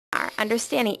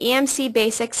Understanding EMC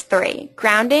Basics 3,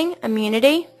 Grounding,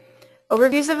 Immunity,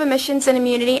 Overviews of Emissions and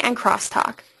Immunity, and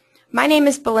Crosstalk. My name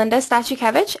is Belinda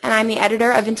Stachukevich, and I'm the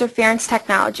editor of Interference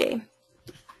Technology.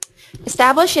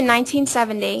 Established in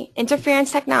 1970,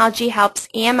 interference technology helps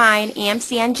EMI and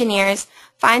EMC engineers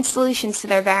find solutions to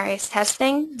their various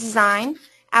testing, design,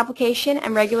 application,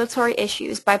 and regulatory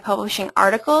issues by publishing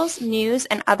articles, news,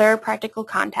 and other practical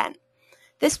content.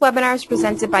 This webinar is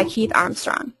presented by Keith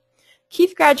Armstrong.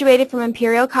 Keith graduated from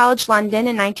Imperial College London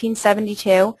in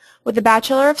 1972 with a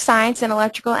Bachelor of Science in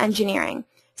Electrical Engineering,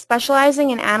 specializing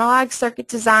in analog circuit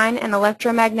design and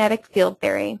electromagnetic field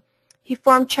theory. He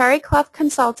formed Cherry Clough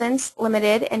Consultants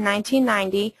Limited in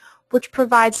 1990, which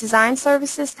provides design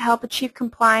services to help achieve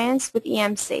compliance with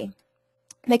EMC.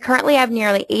 They currently have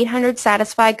nearly 800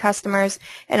 satisfied customers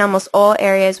in almost all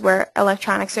areas where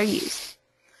electronics are used.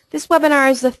 This webinar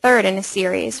is the third in a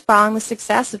series following the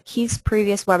success of Keith's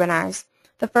previous webinars.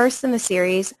 The first in the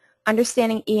series,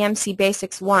 Understanding EMC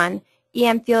Basics 1,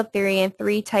 EM Field Theory and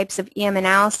 3 Types of EM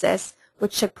Analysis,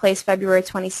 which took place February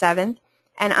 27th,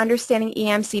 and Understanding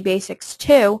EMC Basics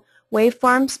 2,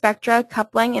 Waveform, Spectra,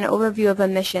 Coupling, and Overview of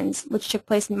Emissions, which took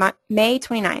place May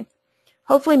 29th.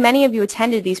 Hopefully many of you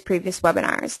attended these previous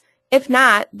webinars. If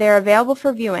not, they're available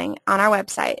for viewing on our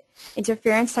website,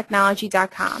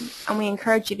 interferencetechnology.com, and we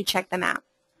encourage you to check them out.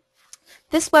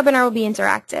 This webinar will be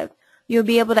interactive. You'll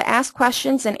be able to ask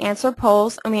questions and answer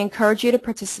polls, and we encourage you to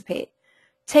participate.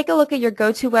 Take a look at your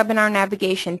GoToWebinar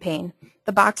navigation pane,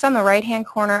 the box on the right-hand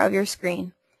corner of your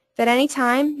screen. If at any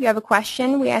time you have a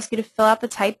question, we ask you to fill out the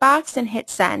type box and hit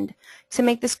send. To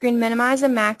make the screen minimize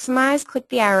and maximize, click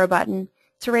the arrow button.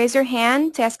 To raise your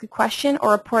hand, to ask a question,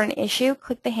 or report an issue,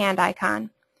 click the hand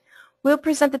icon. We'll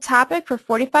present the topic for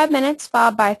 45 minutes,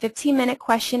 followed by a 15-minute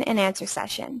question and answer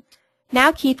session.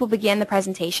 Now Keith will begin the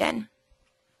presentation.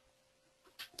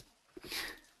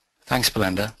 Thanks,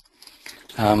 Belinda.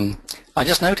 I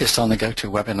just noticed on the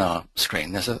GoToWebinar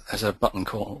screen there's a button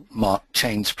called Mark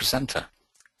Change Presenter.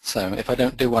 So if I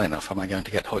don't do well enough, am I going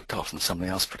to get hooked off and somebody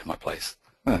else put in my place?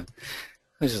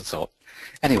 This is a thought.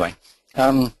 Anyway.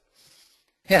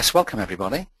 Yes, welcome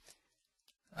everybody.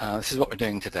 This is what we're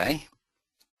doing today,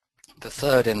 the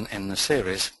third in the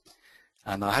series,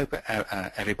 and I hope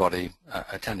everybody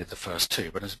attended the first two,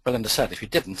 but as Belinda said, if you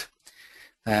didn't,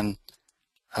 then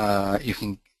you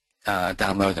can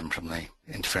download them from the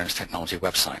Interference Technology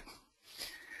website.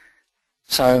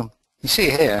 So you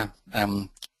see here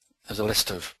there's a list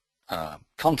of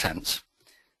contents,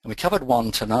 and we covered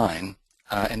 1 to 9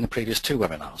 in the previous two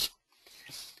webinars.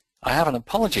 I have an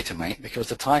apology to make because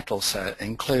the title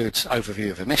includes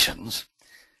Overview of Emissions,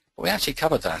 but we actually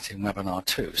covered that in webinar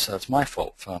 2, so it's my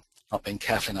fault for not being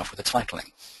careful enough with the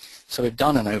titling. So we've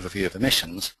done an overview of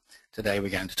emissions. Today we're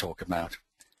going to talk about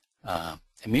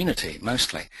immunity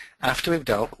mostly, after we've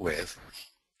dealt with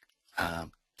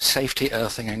safety,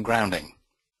 earthing and grounding,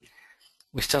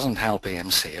 which doesn't help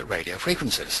EMC at radio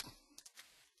frequencies.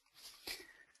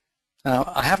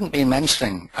 Now, I haven't been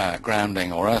mentioning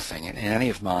grounding or earthing in any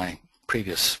of my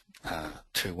previous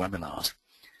two webinars.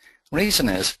 The reason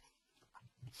is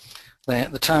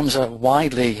the terms are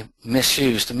widely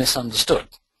misused and misunderstood,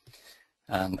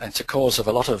 and it's a cause of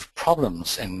a lot of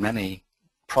problems in many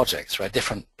projects where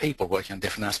different people working on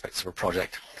different aspects of a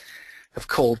project have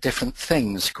called different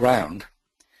things ground,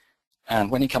 and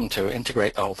when you come to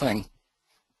integrate the whole thing,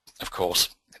 of course,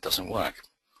 it doesn't work.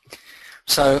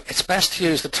 So it's best to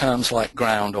use the terms like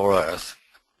ground or earth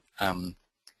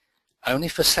only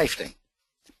for safety,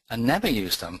 and never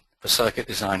use them for circuit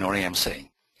design or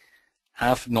EMC.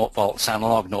 Have 0 volts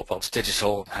analog, 0 volts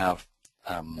digital, have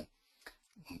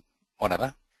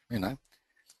whatever, you know,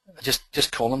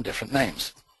 just call them different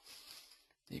names.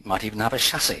 You might even have a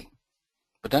chassis,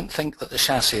 but don't think that the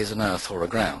chassis is an earth or a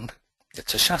ground.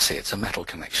 It's a chassis, it's a metal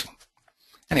connection.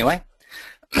 Anyway,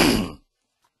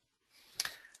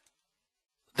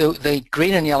 the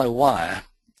green and yellow wire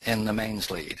in the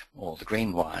mains lead, or the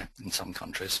green wire in some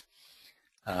countries,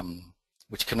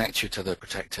 which connects you to the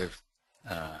protective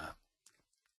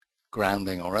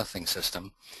grounding or earthing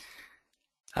system,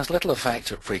 has little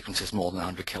effect at frequencies more than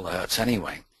 100 kilohertz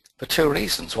anyway, for two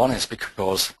reasons. One is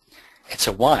because it's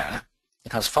a wire,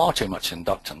 it has far too much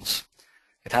inductance.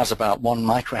 It has about 1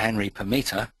 microhenry per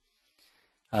meter,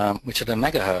 which at a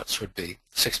megahertz would be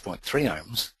 6.3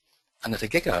 ohms, and at a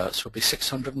gigahertz would be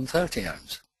 630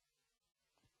 ohms. Is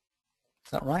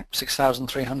that right?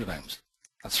 6,300 ohms.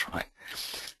 That's right.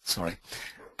 Sorry.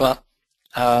 But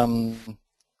in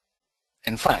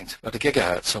fact, at a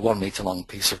gigahertz, a 1 meter long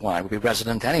piece of wire would be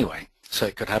resonant anyway, so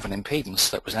it could have an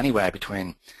impedance that was anywhere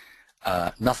between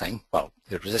nothing, well,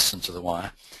 the resistance of the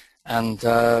wire, and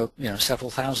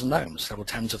several thousand ohms, several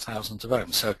tens of thousands of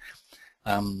ohms. So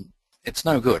it's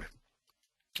no good.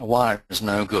 A wire is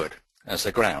no good as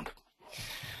the ground.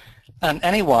 And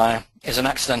any wire is an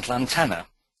accidental antenna,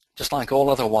 just like all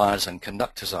other wires and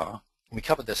conductors are. We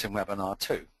covered this in webinar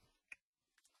 2.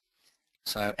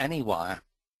 So any wire,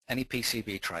 any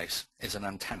PCB trace is an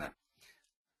antenna.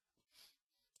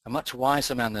 A much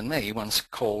wiser man than me once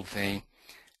called the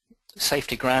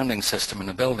safety grounding system in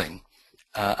a building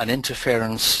an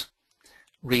interference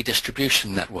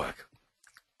redistribution network,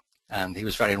 and he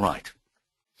was very right.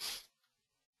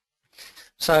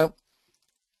 So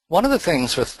one of the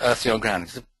things with earthly grounding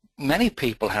is that many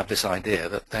people have this idea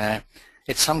that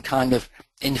it's some kind of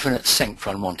infinite sink for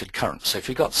unwanted current. So if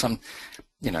you've got some,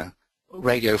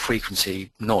 radio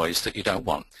frequency noise that you don't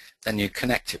want, then you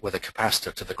connect it with a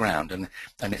capacitor to the ground,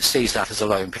 and it sees that as a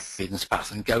low impedance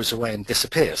path and goes away and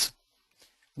disappears.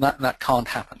 That can't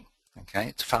happen. Okay,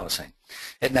 it's a fallacy.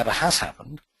 It never has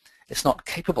happened. It's not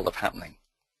capable of happening.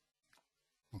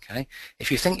 Okay,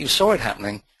 if you think you saw it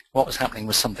happening, what was happening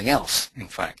was something else, in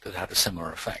fact, that had a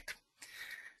similar effect.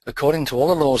 According to all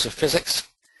the laws of physics,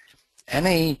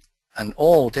 any and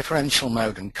all differential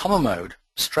mode and common mode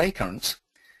stray currents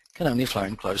can only flow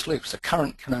in closed loops. A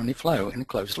current can only flow in a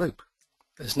closed loop.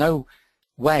 There's no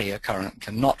way a current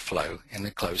cannot flow in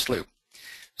a closed loop.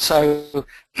 So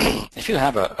if you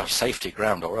have a safety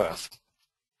ground or earth,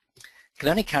 it can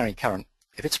only carry current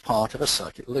if it's part of a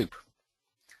circuit loop.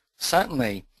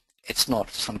 Certainly it's not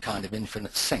some kind of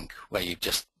infinite sink where you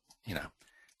just,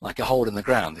 like a hole in the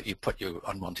ground that you put your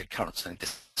unwanted currents and they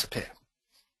disappear.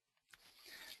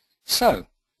 So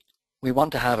we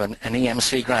want to have an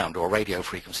EMC ground or radio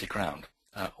frequency ground.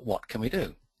 What can we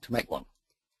do to make one?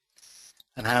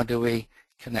 And how do we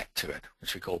connect to it,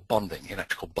 which we call bonding,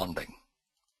 electrical bonding?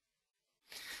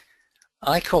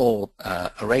 I call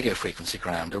a radio frequency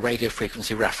ground a radio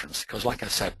frequency reference because, like I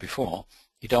said before,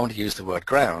 you don't want to use the word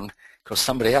ground because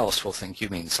somebody else will think you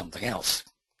mean something else.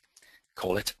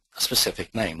 Call it a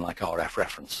specific name like RF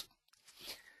reference.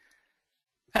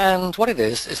 And what it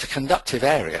is the conductive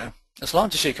area, as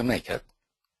large as you can make it.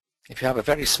 If you have a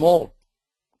very small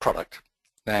product,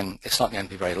 then it's not going to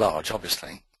be very large, obviously,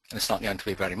 and it's not going to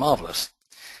be very marvelous.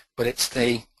 But it's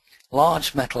the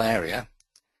large metal area,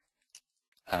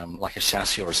 like a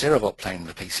chassis or a 0-volt plane of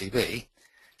the PCB,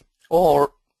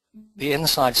 or the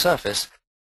inside surface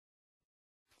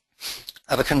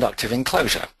of a conductive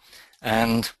enclosure.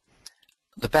 And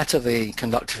the better the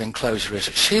conductive enclosure is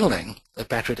at shielding, the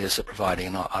better it is at providing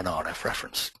an RF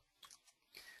reference.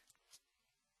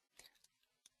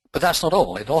 But that's not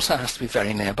all. It also has to be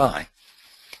very nearby.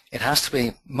 It has to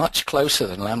be much closer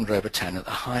than lambda over 10 at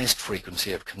the highest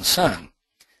frequency of concern,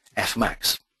 F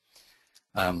max.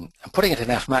 And putting it in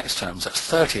F max terms, that's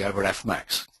 30 over F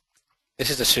max. This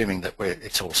is assuming that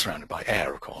it's all surrounded by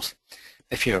air, of course.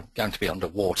 If you're going to be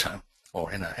underwater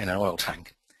or in an oil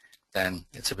tank, then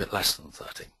it's a bit less than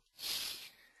 30.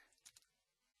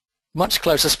 Much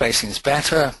closer spacing is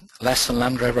better. Less than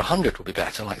lambda over 100 will be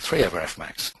better, like 3 over F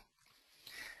max.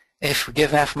 If we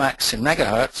give F max in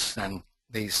megahertz, then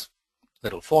these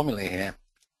little formulae here,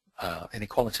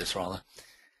 inequalities rather,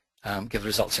 give the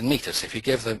results in meters. If you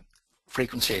give the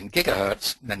frequency in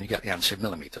gigahertz, then you get the answer in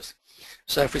millimeters.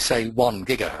 So if we say 1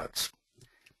 gigahertz,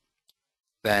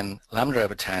 then lambda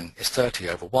over 10 is 30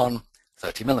 over 1,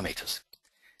 30 millimeters.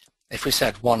 If we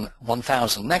said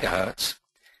 1,000 megahertz,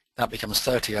 that becomes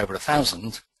 30 over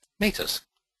 1,000 meters.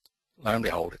 Lo and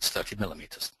behold, it's 30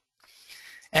 millimeters.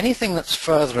 Anything that's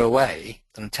further away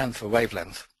than a tenth of a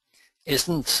wavelength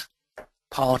isn't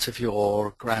part of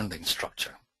your grounding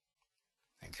structure.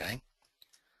 Okay?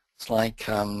 It's like,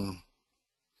 well,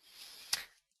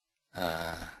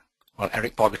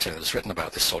 Eric Bogatin has written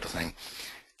about this sort of thing.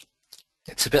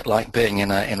 It's a bit like being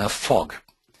in a fog,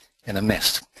 in a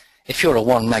mist. If you're a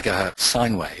 1 megahertz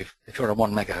sine wave, if you're a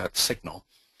 1 megahertz signal,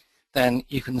 then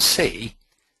you can see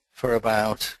for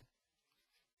about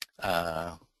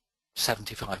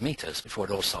 75 meters before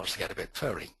it all starts to get a bit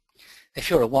furry. If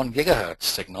you're a 1 gigahertz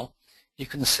signal, you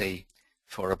can see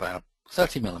for about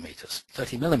 30 millimeters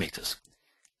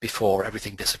before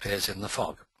everything disappears in the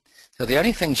fog. So the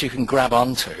only things you can grab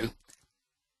onto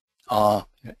are,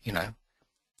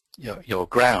 your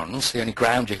grounds. The only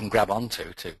ground you can grab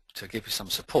onto to give you some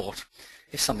support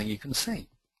is something you can see.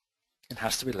 It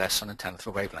has to be less than a tenth of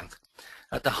a wavelength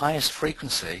at the highest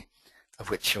frequency of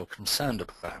which you're concerned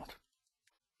about.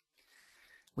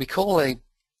 We call a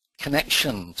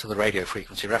connection to the radio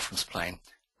frequency reference plane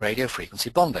radio frequency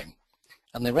bonding.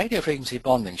 And the radio frequency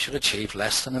bonding should achieve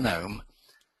less than an ohm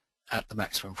at the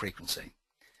maximum frequency.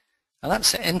 And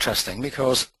that's interesting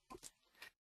because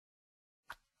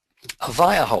a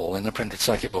via hole in the printed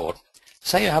circuit board.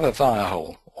 Say you have a via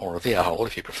hole, or a via hole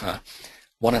if you prefer,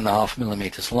 1.5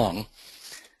 millimeters long.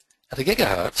 At a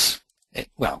gigahertz,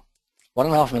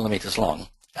 1.5 millimeters long,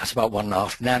 that's about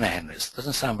 1.5 nanohenries.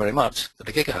 Doesn't sound very much. At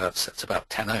a gigahertz, that's about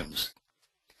 10 ohms.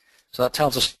 So that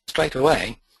tells us straight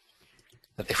away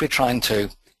that if we're trying to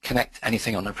connect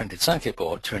anything on a printed circuit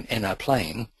board to an inner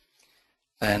plane,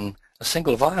 then a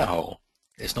single via hole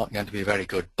is not going to be a very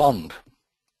good bond.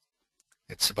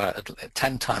 It's about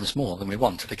 10 times more than we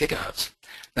want at a gigahertz.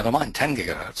 Never mind 10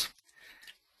 gigahertz.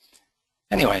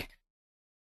 Anyway,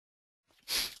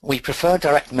 we prefer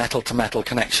direct metal-to-metal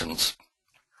connections.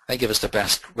 They give us the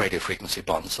best radio frequency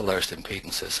bonds, the lowest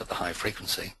impedances at the high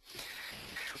frequency.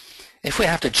 If we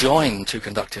have to join two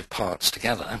conductive parts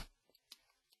together,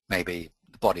 maybe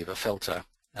the body of a filter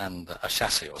and a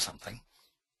chassis or something,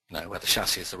 where the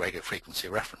chassis is the radio frequency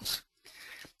reference,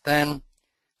 then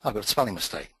I've got a spelling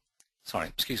mistake. Sorry,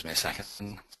 excuse me a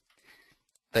second.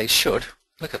 They should,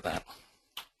 look at that.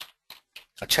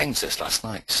 I changed this last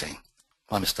night, you see.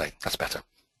 My mistake, that's better.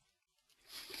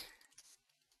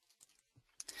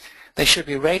 They should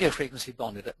be radio frequency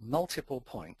bonded at multiple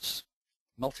points,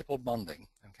 multiple bonding,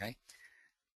 okay,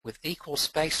 with equal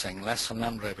spacing, less than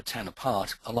λ/10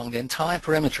 apart, along the entire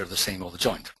perimeter of the seam or the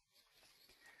joint.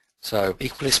 So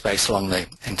equally spaced along the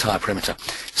entire perimeter.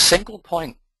 Single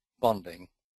point bonding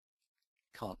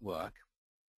can't work.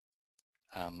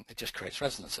 It just creates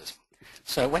resonances.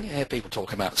 So when you hear people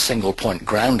talk about single point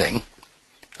grounding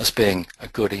as being a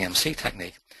good EMC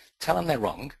technique, tell them they're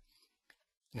wrong.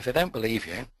 And if they don't believe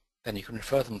you, then you can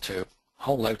refer them to a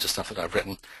whole load of stuff that I've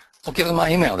written, or give them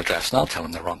my email address and I'll tell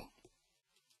them they're wrong.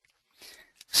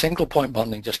 Single point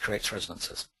bonding just creates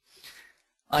resonances.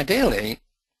 Ideally,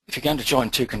 if you're going to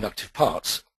join two conductive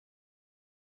parts,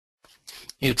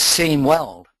 you'd seam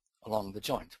weld along the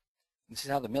joint. This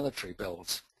is how the military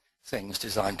builds things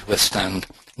designed to withstand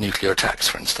nuclear attacks,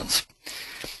 for instance.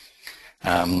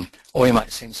 Or you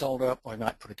might seam solder, or you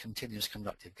might put a continuous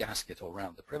conductive gasket all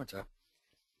around the perimeter.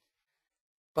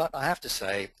 But I have to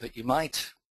say that you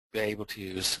might be able to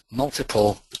use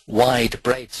multiple wide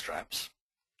braid straps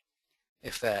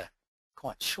if they're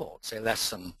quite short, say less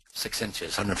than 6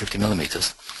 inches, 150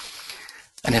 millimeters.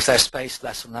 And if they're spaced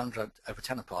less than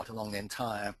λ/10 apart along the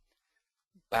entire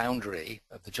boundary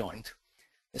of the joint,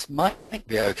 this might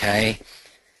be okay,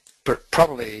 but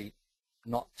probably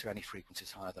not to any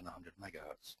frequencies higher than 100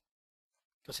 megahertz.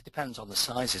 Because it depends on the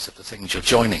sizes of the things you're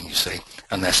joining, you see,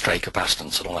 and their stray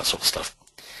capacitance and all that sort of stuff.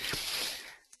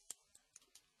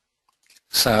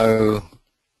 So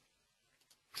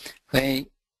the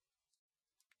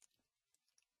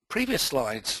previous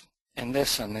slides in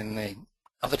this and in the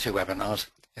other two webinars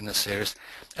in this series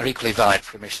are equally valid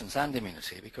for emissions and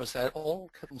immunity, because they're all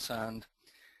concerned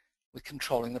with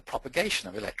controlling the propagation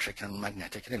of electric and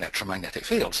magnetic and electromagnetic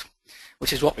fields,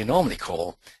 which is what we normally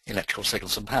call electrical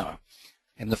signals and power.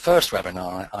 In the first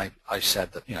webinar, I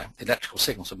said that electrical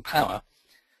signals and power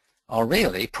are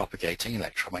really propagating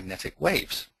electromagnetic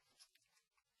waves.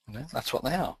 That's what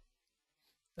they are.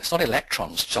 It's not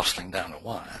electrons jostling down a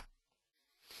wire,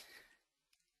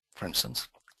 for instance.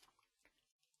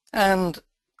 And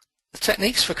the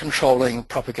techniques for controlling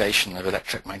propagation of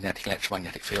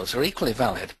electromagnetic fields are equally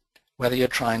valid whether you're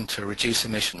trying to reduce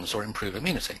emissions or improve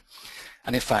immunity.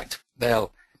 And in fact,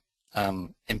 they'll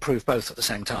improve both at the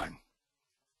same time,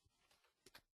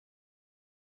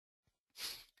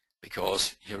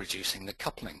 because you're reducing the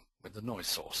coupling with the noise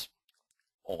source,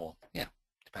 or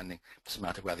depending, it doesn't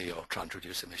matter whether you're trying to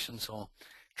reduce emissions or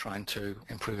trying to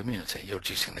improve immunity, you're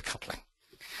reducing the coupling.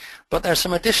 But there are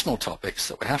some additional topics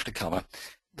that we have to cover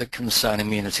that concern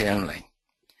immunity only.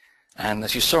 And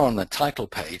as you saw on the title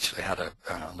page they had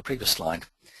on the previous slide,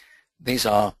 these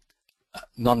are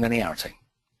nonlinearity.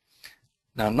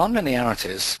 Now,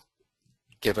 nonlinearities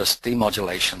give us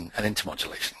demodulation and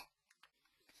intermodulation.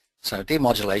 So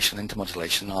demodulation and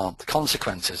intermodulation are the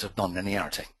consequences of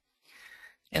nonlinearity.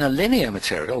 In a linear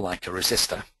material like a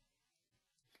resistor,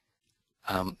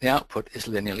 the output is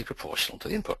linearly proportional to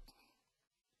the input.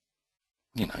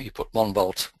 You put 1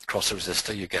 volt across a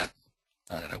resistor, you get,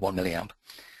 1 milliamp.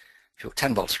 If you put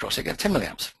 10 volts across, you get 10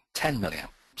 milliamps. 10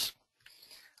 milliamps.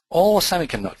 All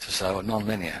semiconductors, though, are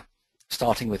nonlinear,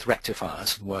 starting with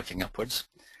rectifiers and working upwards.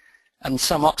 And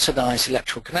some oxidized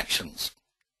electrical connections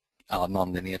are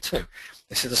nonlinear too.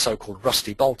 This is the so-called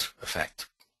rusty bolt effect,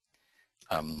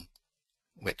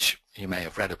 which you may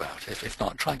have read about. If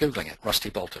not, try Googling it, rusty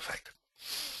bolt effect.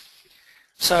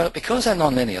 So because they're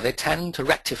nonlinear, they tend to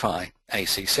rectify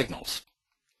AC signals.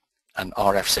 And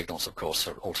RF signals, of course,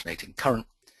 are alternating current.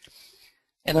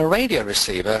 In a radio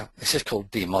receiver, this is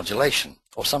called demodulation.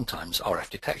 or sometimes RF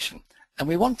detection. And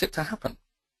we want it to happen.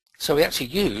 So we actually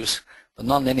use the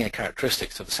nonlinear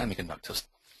characteristics of the semiconductors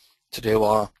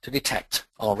to detect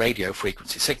our radio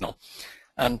frequency signal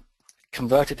and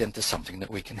convert it into something that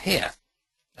we can hear,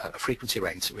 a frequency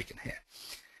range that we can hear.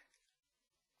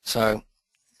 So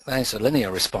there's a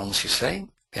linear response, you see.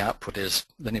 The output is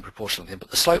linear proportional here, but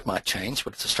the slope might change,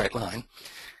 but it's a straight line.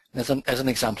 There's an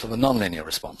example of a nonlinear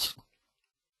response,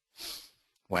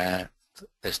 where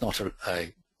there's not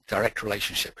a direct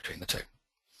relationship between the two.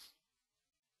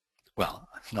 Well,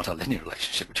 not a linear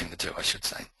relationship between the two, I should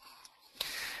say.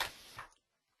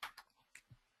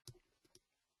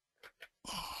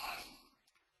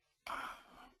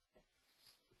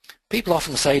 People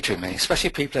often say to me,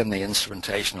 especially people in the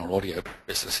instrumentation or audio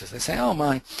businesses, they say, oh,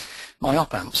 my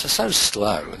op-amps are so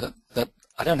slow that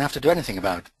I don't have to do anything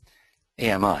about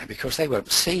EMI because they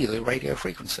won't see the radio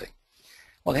frequency.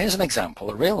 Well, here's an example,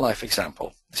 a real-life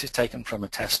example. This is taken from a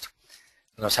test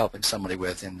that I was helping somebody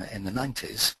with in the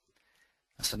 90s.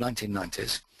 That's the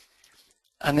 1990s.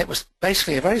 And it was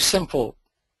basically a very simple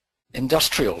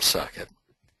industrial circuit.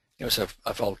 It was a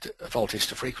voltage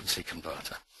to frequency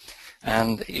converter.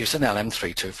 And it used an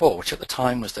LM324, which at the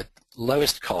time was the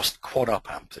lowest cost quad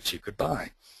op amp that you could buy.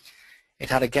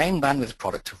 It had a gain bandwidth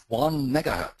product of 1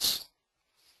 megahertz.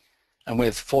 And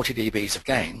with 40 dBs of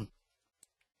gain,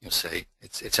 you'll see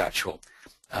its actual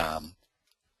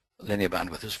linear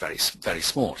bandwidth was very, very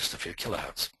small, just a few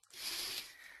kilohertz.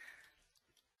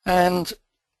 And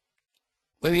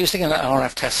we were using an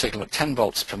RF test signal at 10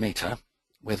 volts per meter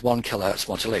with 1 kilohertz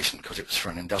modulation because it was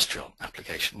for an industrial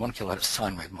application, 1 kilohertz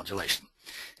sine wave modulation.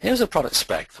 Here's a product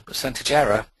spec. The percentage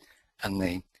error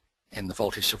and in the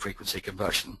voltage to frequency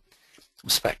conversion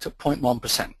was spec'd at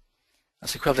 0.1%.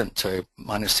 That's equivalent to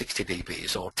minus 60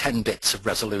 dBs or 10 bits of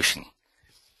resolution,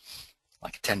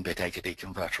 like a 10-bit ATD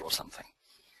converter or something.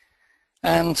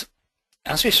 And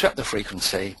as we swept the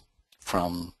frequency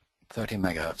from 30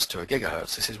 megahertz to a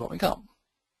gigahertz, this is what we got.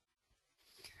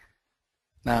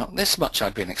 Now, this much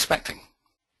I'd been expecting,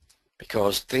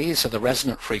 because these are the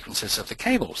resonant frequencies of the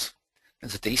cables.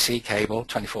 There's a DC cable,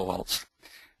 24 volts.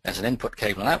 There's an input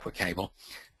cable and output cable.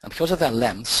 And because of their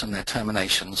lengths and their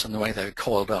terminations and the way they were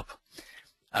coiled up,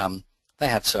 they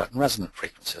had certain resonant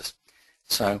frequencies.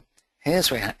 So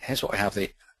here's what we have, a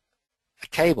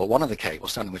cable, one of the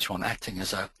cables, don't know which one, acting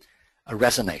as a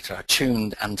resonator, a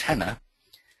tuned antenna,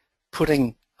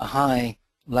 putting a high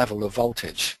level of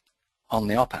voltage on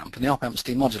the op-amp, and the op-amp's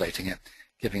demodulating it,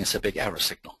 giving us a big error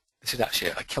signal. This is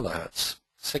actually a kilohertz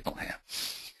signal here.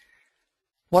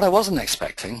 What I wasn't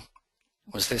expecting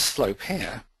was this slope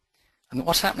here, and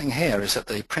what's happening here is that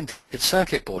the printed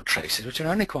circuit board traces, which are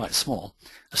only quite small,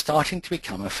 are starting to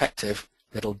become effective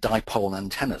little dipole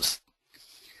antennas,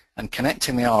 and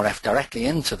connecting the RF directly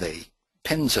into the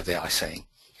pins of the IC,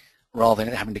 rather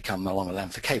than it having to come along a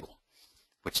length of cable,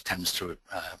 which tends to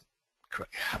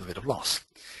have a bit of loss.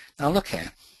 Now look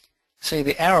here, see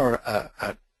the error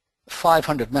at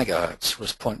 500 megahertz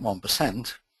was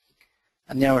 0.1%,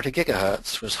 and the error at a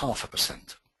gigahertz was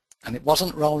 0.5%, and it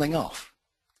wasn't rolling off.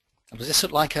 Now, does this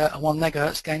look like a 1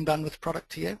 megahertz gain bandwidth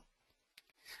product to you?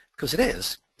 Because it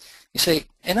is. You see,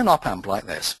 in an op-amp like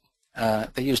this,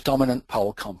 they use dominant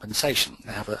pole compensation.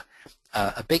 They have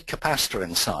a big capacitor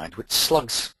inside which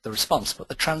slugs the response, but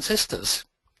the transistors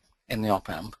in the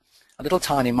op-amp are little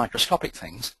tiny microscopic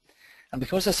things, and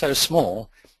because they're so small,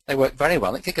 they work very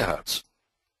well at gigahertz.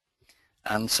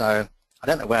 And so I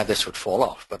don't know where this would fall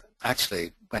off, but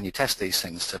actually when you test these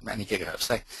things to many gigahertz,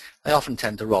 they often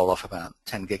tend to roll off about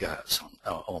 10 gigahertz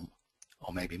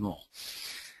or maybe more.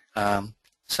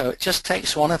 So it just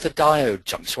takes one of the diode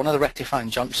junctions, one of the rectifying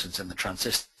junctions in the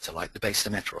transistor, like the base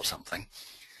emitter or something,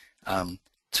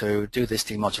 to do this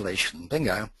demodulation.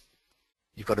 Bingo,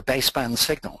 you've got a baseband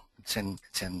signal. It's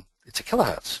a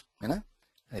kilohertz, you know,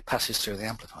 and it passes through the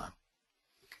amplifier.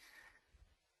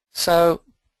 So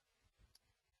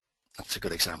that's a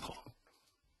good example.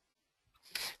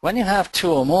 When you have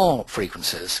two or more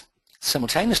frequencies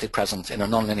simultaneously present in a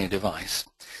nonlinear device,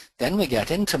 then we get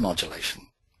intermodulation,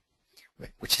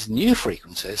 which is new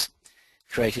frequencies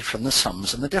created from the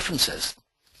sums and the differences,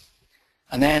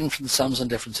 and then from the sums and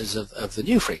differences of the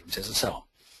new frequencies and so on.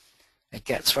 It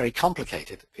gets very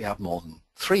complicated if you have more than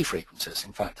 3 frequencies.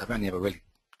 In fact, I've only ever really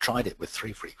tried it with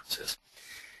 3 frequencies.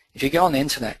 If you go on the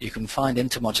internet, you can find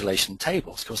intermodulation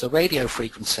tables, because the radio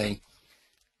frequency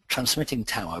transmitting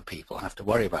tower people have to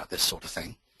worry about this sort of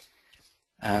thing.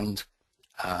 And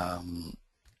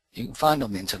you can find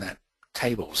on the internet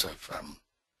tables of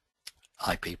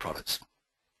IP products,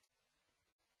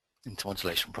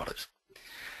 intermodulation products.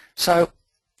 So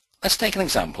let's take an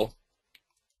example.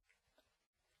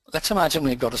 let's imagine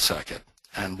we've got a circuit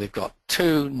and we've got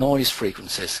two noise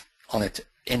frequencies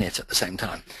in it at the same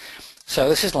time. So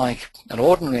this is like an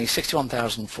ordinary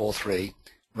 61043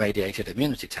 radiated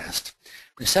immunity test.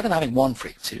 But instead of having one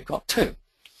frequency, we've got two.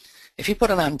 If you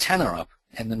put an antenna up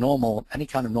in the normal, any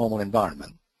kind of normal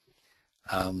environment,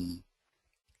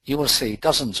 you will see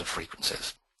dozens of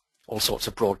frequencies, all sorts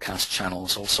of broadcast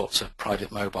channels, all sorts of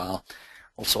private mobile,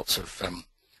 all sorts of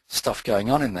stuff going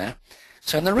on in there.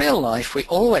 So in the real life, we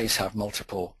always have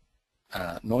multiple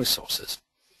noise sources.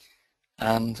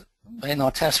 And in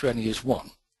our test, we only use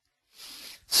one.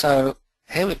 So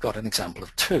here we've got an example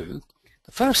of two.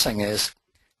 The first thing is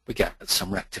we get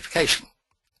some rectification,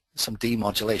 some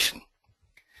demodulation.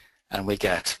 And we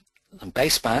get some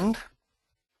baseband.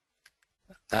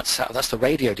 That's the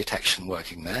radio detection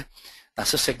working there.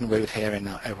 That's a signal we would hear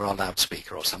over our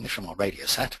loudspeaker or something from our radio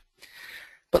set.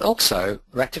 But also,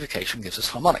 rectification gives us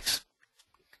harmonics.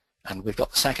 And we've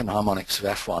got the second harmonics of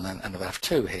F1 and of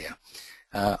F2 here.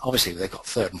 Obviously, they've got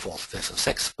third and fourth, fifth and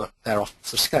sixth, but they're off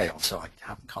the scale, so I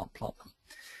can't plot them.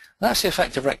 That's the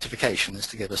effect of rectification, is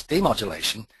to give us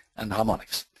demodulation and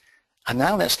harmonics. And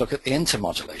now let's look at the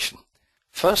intermodulation.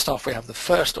 First off, we have the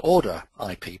first order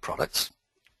IP products,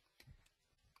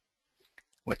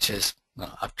 which is,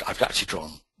 I've actually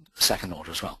drawn the second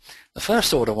order as well. The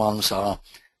first order ones are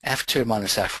F2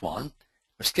 minus F1,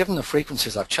 which given the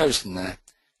frequencies I've chosen there,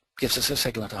 gives us a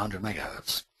signal at 100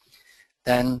 megahertz.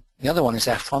 Then the other one is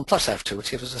F1 plus F2,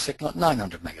 which gives us a signal at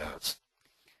 900 megahertz.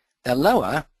 They're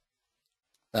lower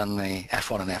than the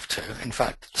F1 and F2. In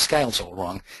fact, the scale's all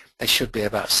wrong. They should be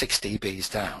about 6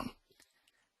 dBs down.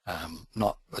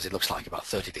 Not, as it looks like, about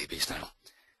 30 dBs down.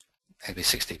 Maybe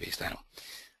 6 dBs down.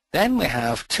 Then we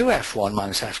have 2F1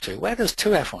 minus F2. Where does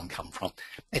 2F1 come from?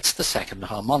 It's the second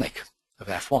harmonic of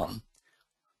F1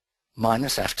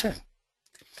 minus F2.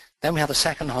 Then we have the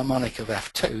second harmonic of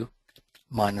F2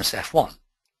 minus F1,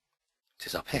 which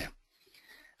is up here.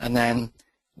 And then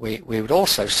we would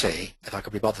also see, if I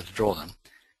could be bothered to draw them,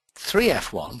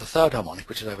 3F1, the third harmonic,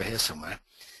 which is over here somewhere,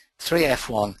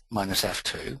 3F1 minus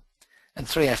F2, and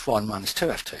 3F1 minus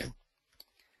 2F2,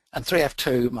 and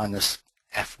 3F2 minus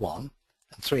F1,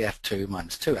 and 3F2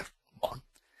 minus 2F1,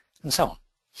 and so on.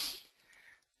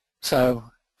 So,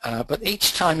 but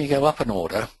each time you go up an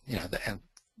order, you know,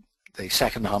 the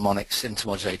second harmonics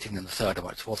intermodulating and the third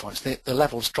harmonics, fourth harmonics, the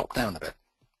levels drop down a bit.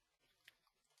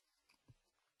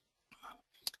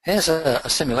 Here's a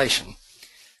simulation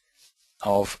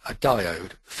of a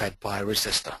diode fed by a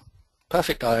resistor.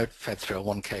 Perfect diode fed through a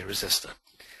 1K resistor.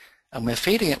 And we're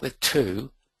feeding it with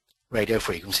two radio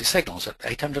frequency signals at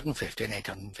 850 and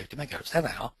 850 megahertz. There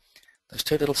they are, those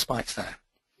two little spikes there.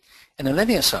 In a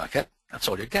linear circuit, that's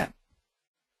all you'd get.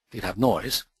 You'd have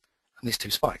noise and these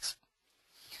two spikes.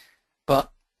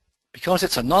 But because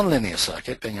it's a non-linear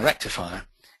circuit, being a rectifier,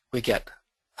 we get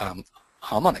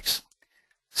harmonics.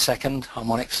 Second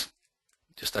harmonics,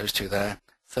 just those two there.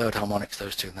 Third harmonics,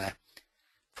 those two there.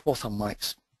 Fourth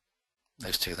harmonics,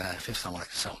 those two there. Fifth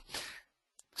harmonics, so on.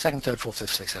 Second, third, fourth,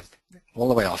 fifth, sixth, seventh, all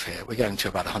the way off here. We're going to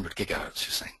about 100 gigahertz,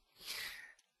 you see.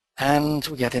 And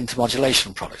we get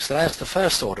intermodulation products. So there's the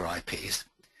first order IPs.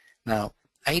 Now,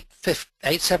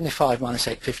 875 minus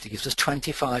 850 gives us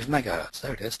 25 megahertz.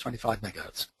 There it is, 25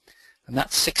 megahertz. And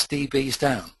that's 6 dBs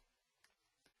down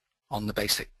on the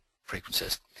basic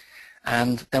frequencies.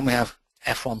 And then we have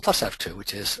F1 plus F2,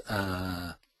 which is,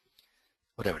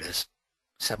 whatever it is,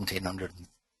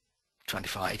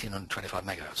 1825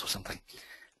 megahertz or something.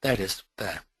 There it is,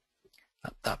 there,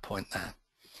 at that point there.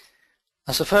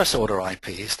 That's the first order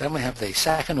IPs. Then we have the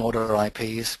second order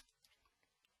IPs,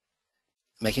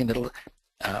 making little,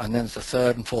 and then the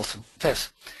third and fourth and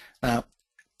fifth. Now,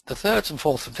 the thirds and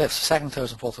fourths and fifths, the second,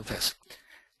 thirds and fourths and fifths,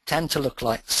 tend to look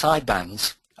like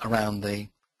sidebands around the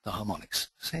harmonics.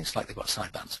 See, it's like they've got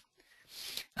sidebands.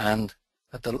 And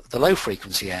at the low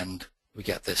frequency end, we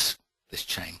get this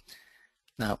chain.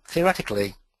 Now,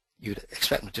 theoretically, you'd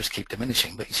expect them to just keep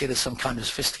diminishing, but you see there's some kind of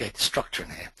sophisticated structure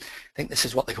in here. I think this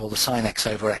is what they call the sin x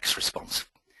over x response.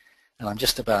 And I'm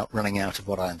just about running out of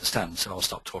what I understand, so I'll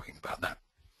stop talking about that.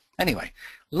 Anyway,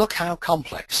 look how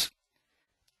complex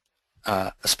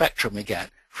a spectrum we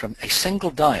get from a single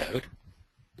diode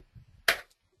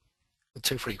with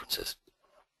two frequencies.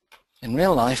 In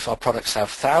real life, our products have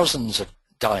thousands of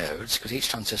diodes, because each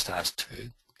transistor has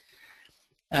two,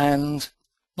 and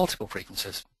multiple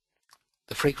frequencies.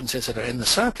 The frequencies that are in the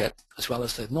circuit, as well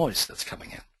as the noise that's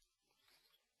coming in.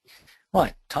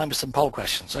 Right, time for some poll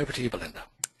questions. Over to you, Belinda.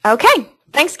 Okay,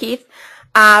 thanks, Keith.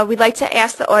 We'd like to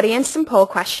ask the audience some poll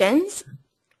questions.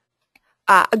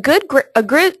 A good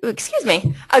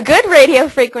radio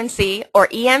frequency, or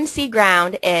EMC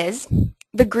ground, is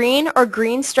the green or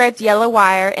green striped yellow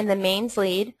wire in the mains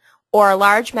lead, or a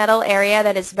large metal area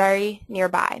that is very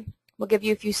nearby? We'll give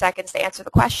you a few seconds to answer the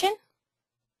question.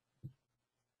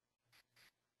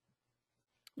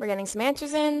 We're getting some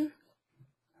answers in.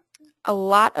 A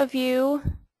lot of you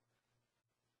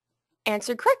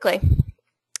answered correctly.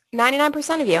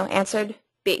 99% of you answered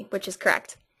B, which is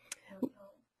correct.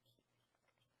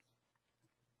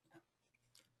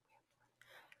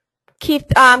 Keith,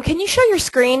 can you show your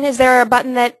screen? Is there a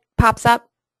button that pops up?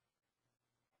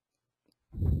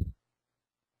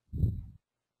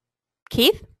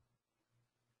 Keith?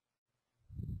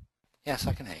 Yes,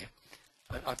 I can hear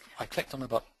you. I clicked on the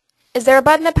button. Is there a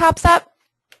button that pops up?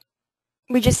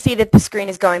 We just see that the screen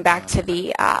is going back to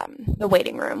the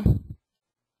waiting room.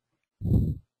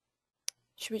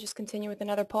 Should we just continue with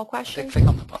another poll question? I did click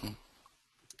on the button.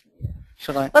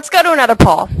 Should I? Let's go to another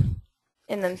poll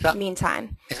in the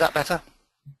meantime. Is that better?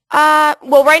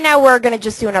 Well, right now we're going to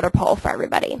just do another poll for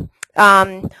everybody.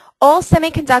 All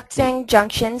semiconducting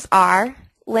junctions are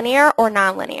linear or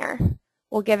nonlinear?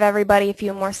 We'll give everybody a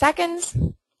few more seconds.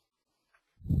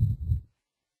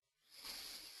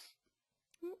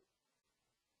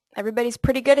 Everybody's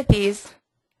pretty good at these,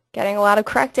 getting a lot of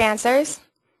correct answers,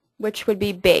 which would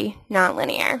be B,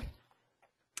 nonlinear. And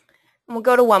we'll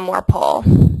go to one more poll.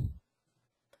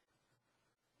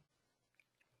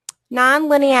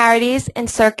 Nonlinearities in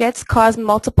circuits cause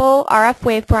multiple RF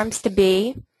waveforms to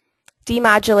be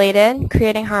demodulated,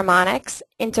 creating harmonics,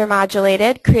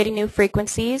 intermodulated, creating new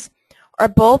frequencies, or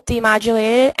both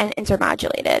demodulated and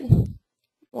intermodulated.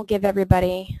 We'll give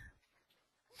everybody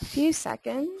a few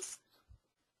seconds.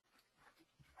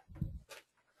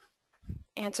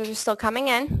 Answers are still coming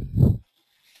in.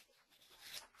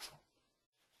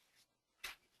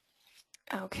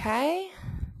 Okay.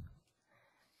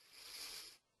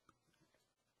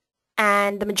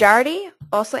 And the majority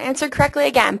also answered correctly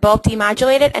again, both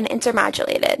demodulated and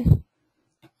intermodulated.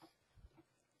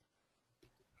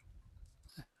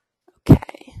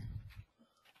 Okay.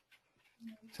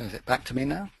 So is it back to me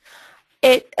now?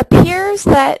 It appears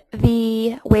that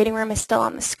the waiting room is still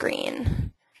on the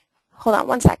screen. Hold on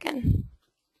one second.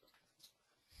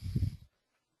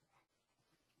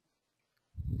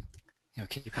 We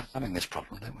keep having this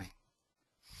problem, don't we?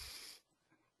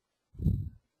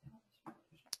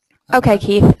 Okay,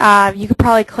 Keith, you could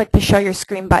probably click the show your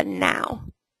screen button now.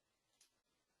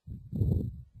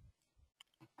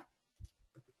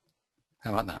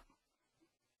 How about that?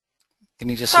 Can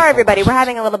you just Sorry, everybody, we're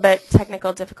having a little bit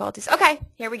technical difficulties. Okay,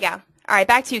 here we go. All right,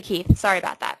 back to you, Keith. Sorry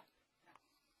about that.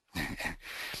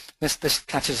 This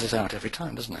catches us out every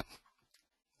time, doesn't it?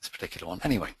 This particular one.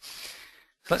 Anyway,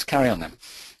 so let's carry on then.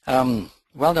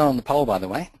 Well done on the poll, by the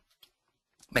way.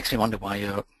 Makes me wonder why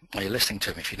you're listening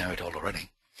to me if you know it all already.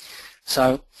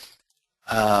 So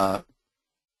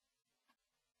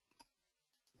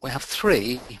we have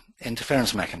three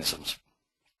interference mechanisms.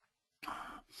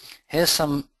 Here's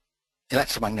some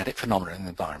electromagnetic phenomena in the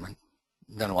environment.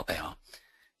 Don't know what they are.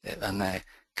 And they're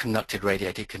conducted,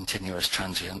 radiated, continuous,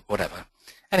 transient, whatever.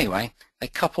 Anyway, they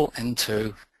couple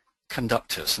into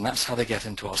conductors, and that's how they get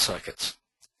into our circuits.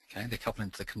 Okay, they couple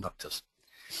into the conductors.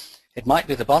 It might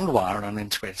be the bond wire on an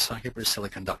integrated circuit, but it's still a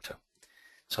conductor.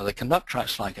 So the conductor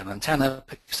acts like an antenna,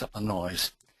 picks up the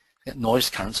noise, noise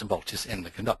currents and voltages in the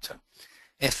conductor.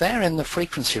 If they're in the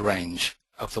frequency range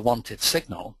of the wanted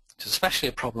signal, which is especially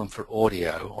a problem for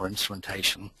audio or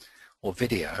instrumentation or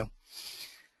video,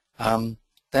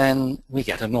 then we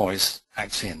get a noise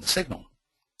actually in the signal.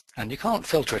 And you can't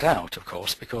filter it out, of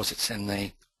course, because it's in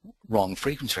the wrong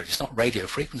frequency range. It's not radio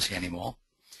frequency anymore.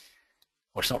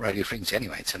 Or it's not radio frequency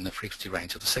anyway, it's in the frequency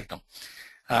range of the signal.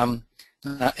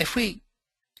 Now, if we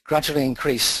gradually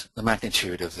increase the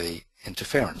magnitude of the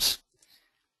interference,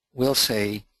 we'll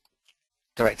see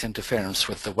direct interference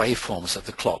with the waveforms of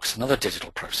the clocks and other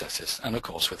digital processes, and of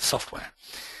course with software.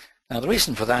 Now, the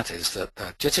reason for that is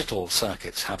that digital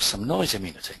circuits have some noise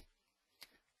immunity,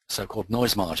 so-called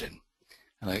noise margin.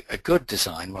 And a good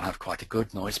design will have quite a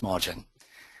good noise margin.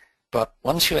 But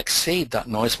once you exceed that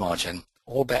noise margin,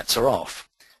 all bets are off.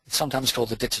 It's sometimes called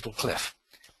the digital cliff.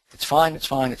 It's fine, it's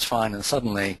fine, it's fine, and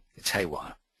suddenly it's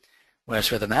haywire. Whereas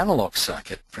with an analog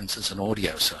circuit, for instance, an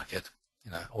audio circuit,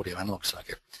 audio analog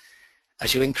circuit,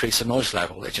 as you increase the noise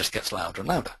level, it just gets louder and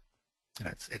louder.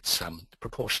 It's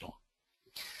proportional.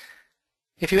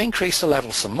 If you increase the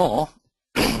level some more,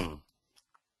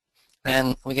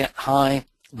 then we get high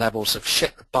levels of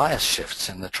bias shifts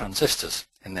in the transistors,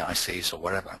 in the ICs or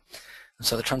wherever. And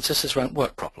so the transistors won't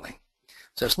work properly.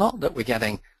 So it's not that we're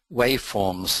getting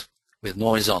waveforms with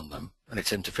noise on them and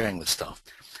it's interfering with stuff.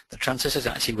 The transistors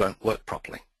actually won't work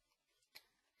properly.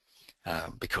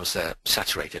 because they're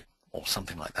saturated or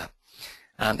something like that.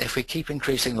 And if we keep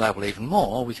increasing the level even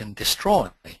more, we can destroy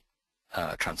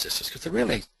transistors because they're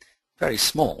really very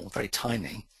small, very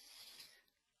tiny.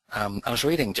 I was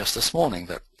reading just this morning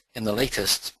that in the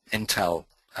latest Intel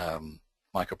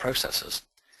microprocessors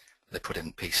they put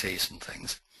in PCs and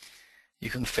things, you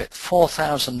can fit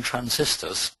 4,000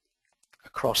 transistors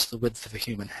across the width of a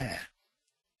human hair.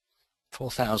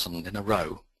 4,000 in a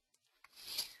row.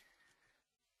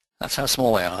 That's how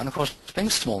small they are. And of course, being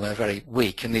small, they're very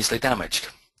weak and easily damaged.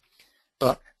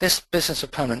 But this business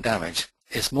of permanent damage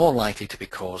is more likely to be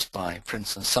caused by, for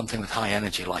instance, something with high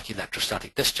energy like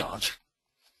electrostatic discharge,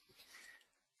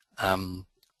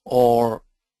 or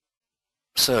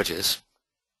surges,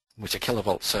 which are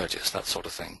kilovolt surges, that sort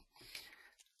of thing.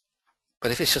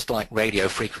 But if it's just like radio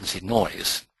frequency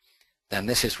noise, then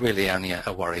this is really only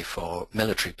a worry for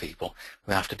military people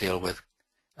who have to deal with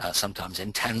sometimes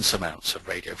intense amounts of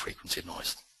radio frequency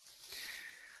noise.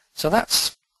 So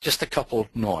that's just a coupled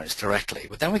noise directly.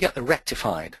 But then we get the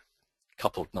rectified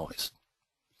coupled noise,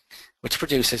 which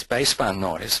produces baseband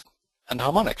noise and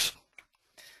harmonics.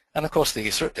 And of course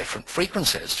these are at different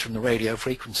frequencies from the radio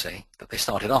frequency that they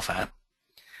started off at,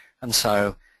 and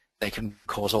so they can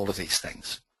cause all of these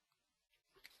things.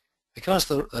 Because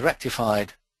the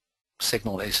rectified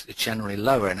signal is generally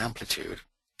lower in amplitude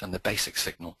than the basic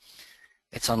signal,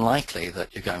 it's unlikely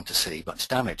that you're going to see much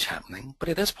damage happening, but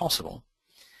it is possible.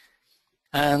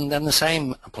 And then the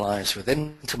same applies with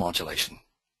intermodulation.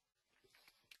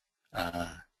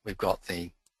 We've got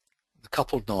the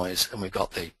coupled noise and we've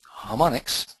got the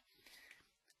harmonics.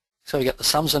 So we get the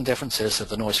sums and differences of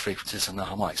the noise frequencies and the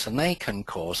harmonics, and they can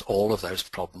cause all of those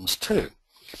problems too.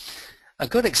 A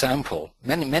good example,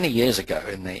 many years ago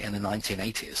in the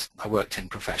 1980s, I worked in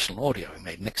professional audio. We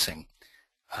made mixing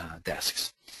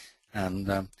desks. And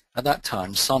at that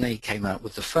time, Sony came out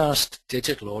with the first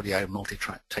digital audio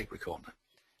multi-track tape recorder.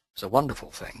 It was a wonderful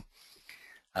thing.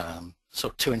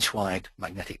 Sort of 2-inch wide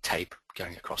magnetic tape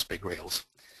going across big reels.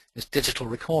 It's digital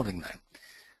recording then.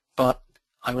 But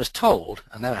I was told,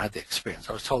 I never had the experience,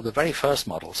 I was told the very first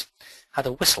models had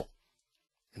a whistle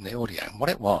in the audio. And what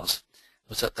it was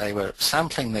that they were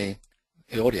sampling the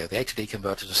audio, the A to D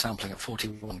converters were sampling at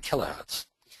 41 kilohertz.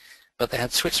 But they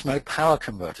had switch mode power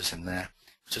converters in there,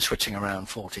 which are switching around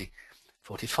 45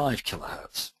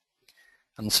 kilohertz.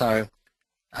 And so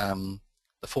the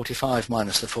 45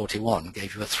 minus the 41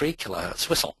 gave you a 3 kilohertz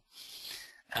whistle.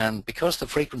 And because the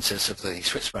frequencies of the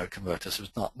switch mode converters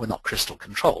were not crystal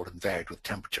controlled and varied with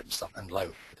temperature and stuff and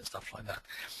load and stuff like that,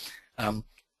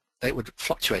 they would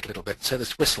fluctuate a little bit, so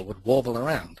this whistle would warble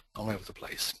around all over the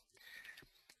place.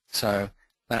 So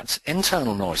that's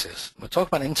internal noises. We'll talk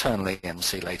about internal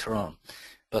EMC later on,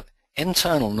 but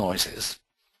internal noises,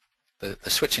 the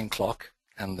switching clock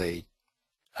and the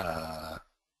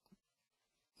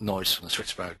noise from the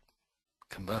switch mode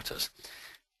converters,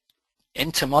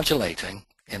 intermodulating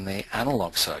in the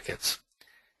analog circuits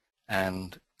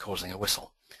and causing a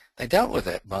whistle. They dealt with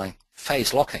it by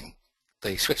phase locking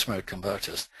the switch mode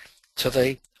converters to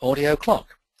the audio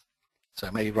clock.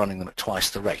 So maybe running them at twice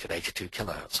the rate, at 82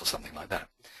 kilohertz or something like that,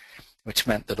 which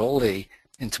meant that all the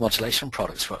intermodulation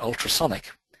products were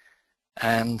ultrasonic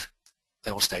and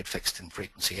they all stayed fixed in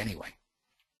frequency anyway.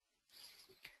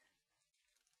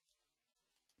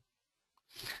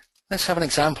 Let's have an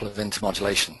example of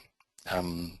intermodulation.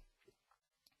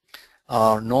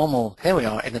 Here we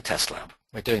are in a test lab.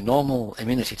 We're doing normal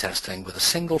immunity testing with a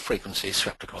single frequency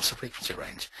swept across the frequency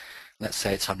range. Let's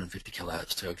say it's 150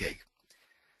 kilohertz to a gig.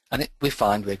 And we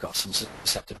find we've got some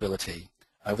susceptibility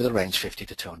over the range 50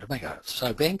 to 200 megahertz.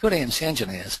 So being good EMC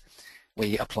engineers,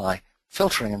 we apply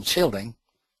filtering and shielding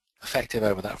effective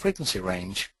over that frequency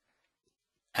range,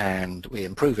 and we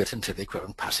improve it until the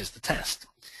equipment passes the test.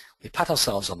 We pat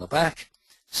ourselves on the back,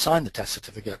 sign the test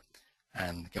certificate,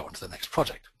 and go on to the next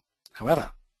project.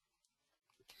 However,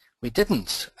 we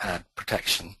didn't add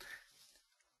protection,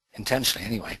 intentionally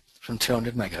anyway, from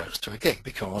 200 megahertz to a gig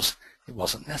because it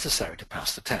wasn't necessary to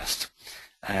pass the test.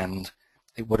 And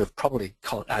it would have probably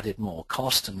added more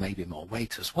cost and maybe more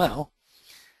weight as well,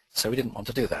 so we didn't want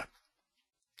to do that.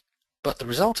 But the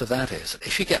result of that is that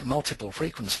if you get multiple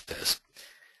frequencies,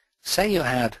 say you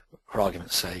had, for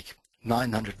argument's sake,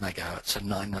 900 megahertz and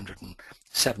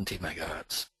 970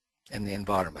 megahertz in the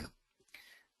environment,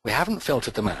 we haven't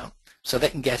filtered them out so they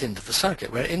can get into the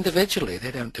circuit, where individually they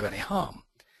don't do any harm.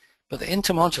 But they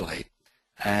intermodulate,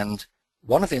 and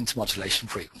one of the intermodulation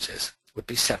frequencies would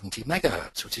be 70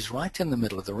 megahertz, which is right in the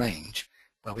middle of the range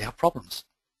where we have problems.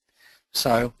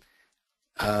 So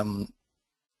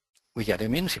we get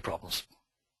immunity problems,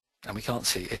 and we can't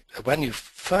see it. When you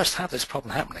first have this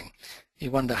problem happening,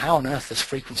 you wonder how on earth this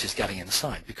frequency is getting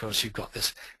inside, because you've got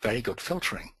this very good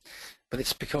filtering. But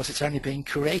it's because it's only being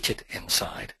created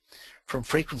inside from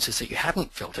frequencies that you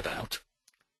hadn't filtered out,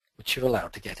 which you're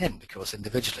allowed to get in, because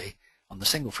individually on the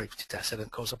single frequency test they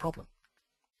don't cause a problem.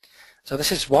 So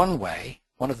this is one way,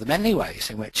 one of the many ways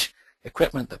in which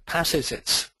equipment that passes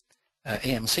its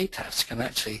EMC tests can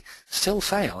actually still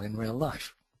fail in real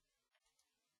life.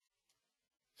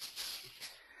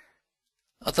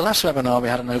 At the last webinar we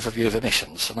had an overview of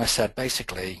emissions, and I said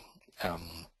basically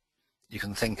you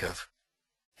can think of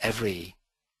every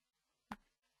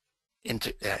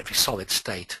solid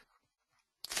state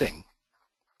thing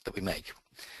that we make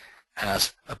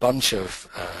as a bunch of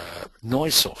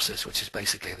noise sources, which is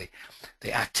basically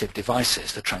the active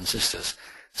devices, the transistors,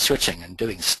 switching and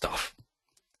doing stuff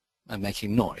and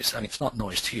making noise. And it's not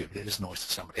noise to you, but it is noise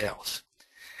to somebody else.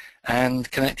 And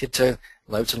connected to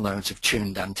loads and loads of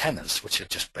tuned antennas, which are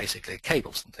just basically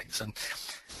cables and things. And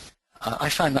I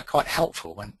find that quite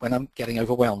helpful when I'm getting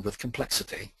overwhelmed with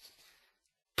complexity.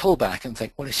 Pull back and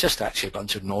think, well, it's just actually a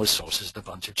bunch of noise sources and a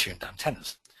bunch of tuned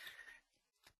antennas.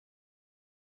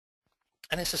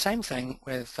 And it's the same thing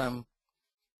with for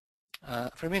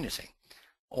immunity.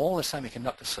 All the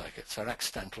semiconductor circuits are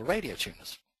accidental radio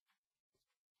tuners.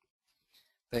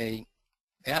 The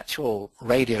actual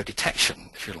radio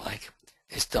detection, if you like,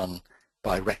 is done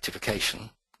by rectification,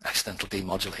 accidental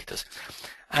demodulators.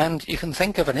 And you can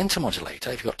think of an intermodulator,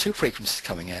 if you've got two frequencies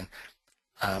coming in,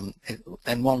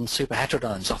 then one super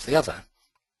heterodyne's off the other.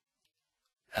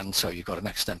 And so you've got an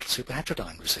accidental super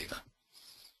heterodyne receiver.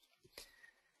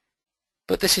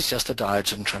 But this is just the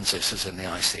diodes and transistors in the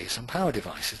ICs and power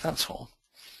devices, that's all.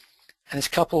 And it's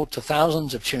coupled to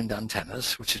thousands of tuned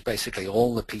antennas, which is basically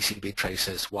all the PCB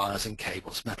traces, wires and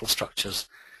cables, metal structures,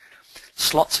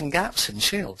 slots and gaps in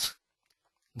shields,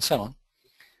 and so on.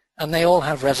 And they all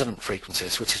have resonant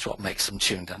frequencies, which is what makes them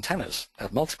tuned antennas. They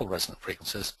have multiple resonant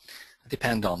frequencies that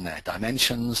depend on their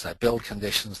dimensions, their build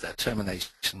conditions, their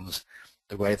terminations,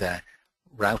 the way they're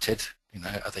routed. You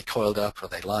know, are they coiled up? Are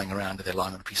they lying around? Are they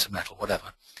lying on a piece of metal?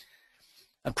 Whatever.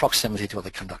 And proximity to other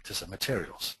conductors and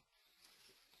materials.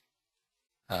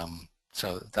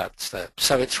 So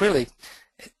it's really,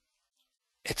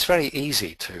 it's very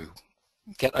easy to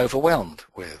get overwhelmed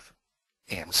with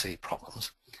EMC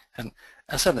problems. And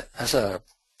as an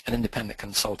independent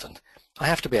consultant, I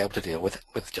have to be able to deal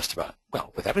with just about,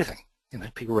 well, with everything. You know,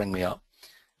 people ring me up,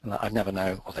 and I never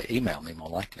know, or they email me more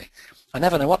likely. I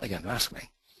never know what they're going to ask me.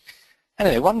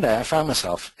 Anyway, one day I found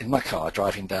myself in my car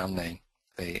driving down the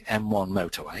M1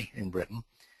 motorway in Britain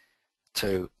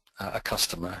to a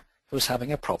customer who was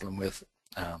having a problem with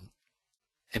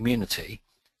immunity,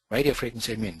 radio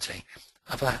frequency immunity,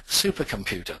 of a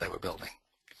supercomputer they were building.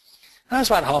 And I was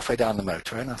about halfway down the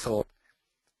motorway and I thought,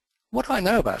 what do I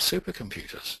know about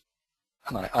supercomputers?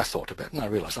 And I thought a bit and I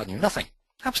realized I knew nothing,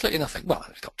 absolutely nothing. Well,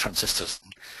 it's got transistors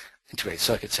and integrated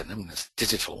circuits in them and it's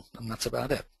digital and that's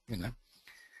about it, you know.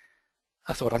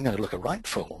 I thought I'm going to look a right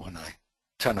fool when I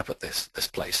turn up at this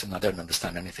place and I don't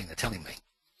understand anything they're telling me.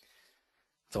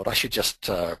 I thought I should just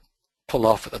pull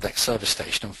off at the next service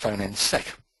station and phone in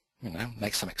sick, you know,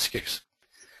 make some excuse.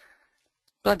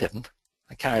 But I didn't.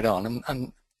 I carried on,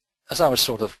 and as I was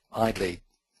sort of idly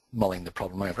mulling the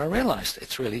problem over, I realized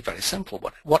it's really very simple.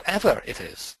 Whatever it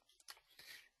is,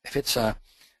 if it's a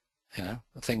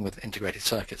thing with integrated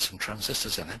circuits and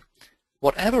transistors in it,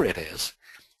 whatever it is,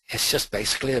 it's just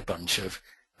basically a bunch of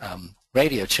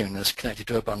radio tuners connected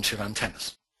to a bunch of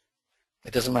antennas.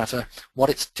 It doesn't matter what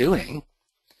it's doing.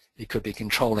 It could be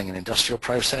controlling an industrial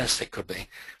process, it could be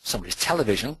somebody's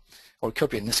television, or it could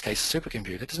be, in this case, a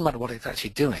supercomputer. It doesn't matter what it's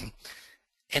actually doing.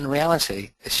 In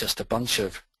reality, it's just a bunch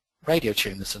of radio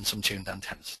tuners and some tuned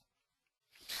antennas.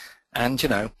 And, you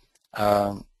know,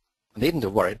 I needn't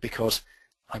have worried because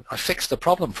I fixed the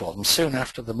problem for them soon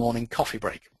after the morning coffee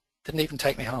break. Didn't even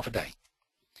take me half a day,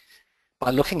 by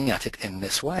looking at it in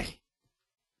this way.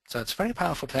 So it's a very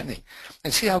powerful technique.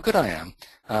 And see how good I am.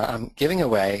 I'm giving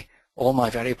away all my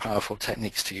very powerful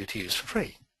techniques to you to use for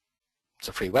free. It's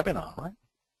a free webinar, right?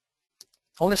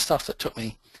 All this stuff that took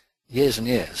me years and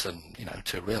years and, you know,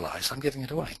 to realize, I'm giving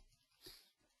it away.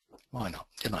 Why not?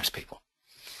 You're nice people.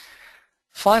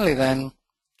 Finally then,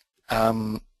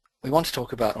 we want to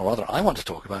talk about, or rather I want to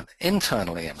talk about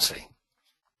internal EMC,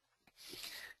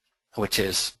 which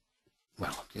is,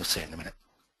 well, you'll see in a minute.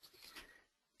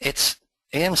 It's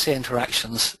EMC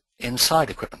interactions inside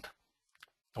equipment,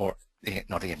 or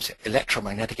not EMC,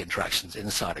 electromagnetic interactions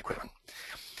inside equipment.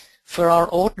 For our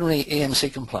ordinary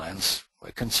EMC compliance,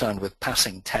 we're concerned with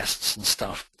passing tests and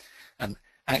stuff and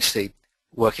actually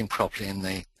working properly in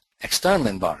the external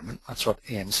environment. That's what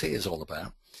EMC is all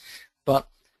about. But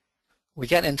We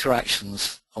get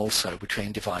interactions also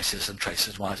between devices and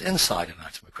traces wires inside an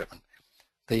item of equipment.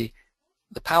 The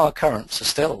power currents are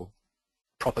still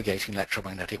propagating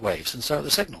electromagnetic waves, and so are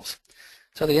the signals.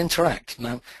 So they interact.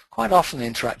 Now, quite often they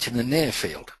interact in the near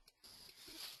field.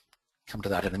 Come to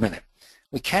that in a minute.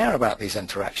 We care about these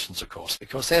interactions, of course,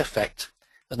 because they affect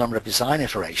the number of design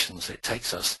iterations it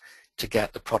takes us to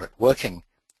get the product working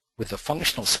with the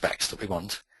functional specs that we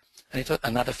want, and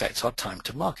that affects our time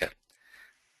to market.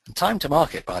 And time to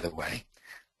market, by the way,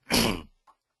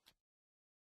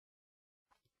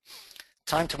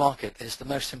 time to market is the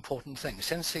most important thing.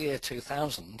 Since the year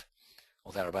 2000,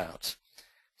 or thereabouts,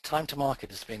 time to market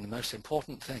has been the most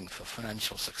important thing for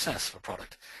financial success of a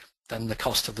product than the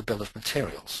cost of the bill of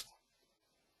materials.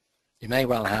 You may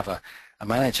well have a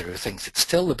manager who thinks it's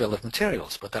still the bill of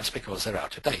materials, but that's because they're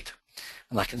out of date.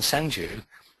 And I can send you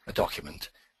a document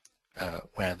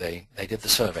where they did the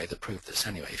survey that proved this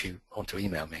anyway. If you want to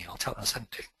email me, I'll send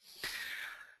it to you.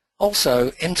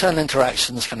 Also, internal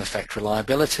interactions can affect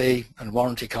reliability and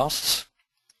warranty costs.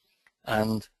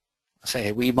 And I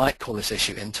say we might call this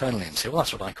issue internal EMC. Well,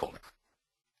 that's what I call it,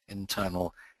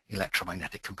 internal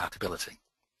electromagnetic compatibility.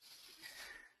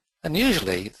 And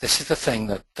usually, this is the thing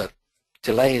that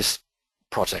delays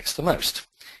projects the most.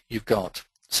 You've got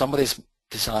somebody's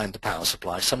designed the power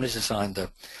supply, somebody's designed the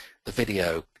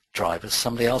video drivers,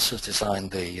 somebody else has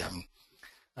designed the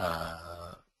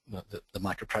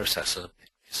microprocessor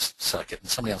circuit, and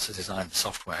somebody else has designed the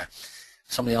software.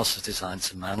 Somebody else has designed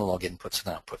some analog inputs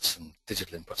and outputs and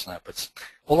digital inputs and outputs,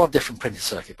 all on different printed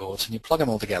circuit boards, and you plug them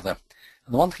all together,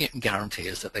 and the one thing you can guarantee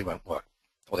is that they won't work,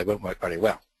 or they won't work very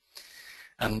well.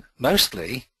 And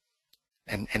mostly,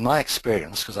 in my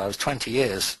experience, because I was 20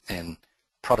 years in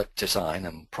product design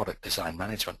and product design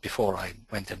management before I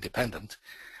went independent,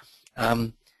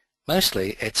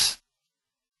 mostly it's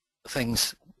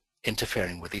things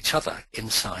interfering with each other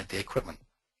inside the equipment.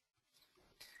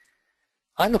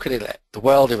 I look at it, the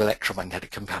world of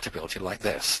electromagnetic compatibility like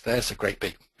this. There's a great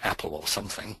big apple or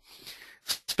something.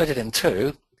 Split it in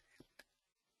two.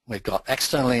 We've got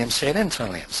external EMC and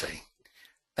internal EMC.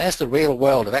 There's the real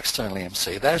world of external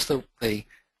EMC. There's the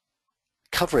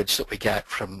coverage that we get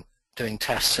from doing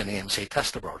tests in EMC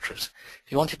test laboratories.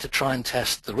 If you wanted to try and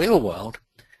test the real world,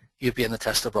 you'd be in the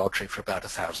test laboratory for about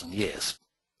 1,000 years,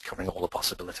 covering all the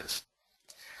possibilities.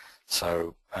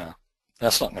 So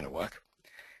that's not going to work.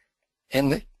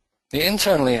 In the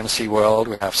internal EMC world,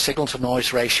 we have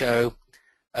signal-to-noise ratio,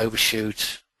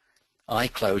 overshoot, eye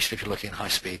closure if you're looking at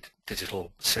high-speed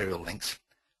digital serial links,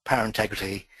 power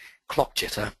integrity, clock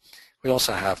jitter. We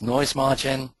also have noise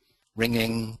margin,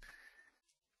 ringing,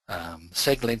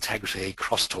 signal integrity,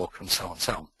 crosstalk, and so on and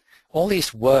so on. All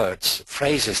these words,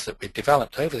 phrases that we've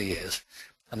developed over the years,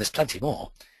 and there's plenty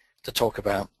more, to talk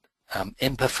about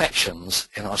imperfections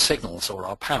in our signals or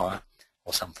our power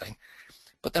or something,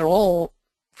 but they're all,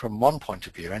 from one point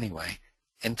of view anyway,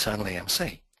 internal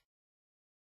EMC.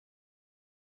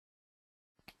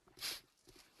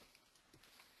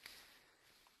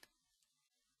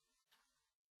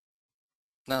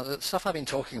 Now, the stuff I've been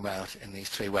talking about in these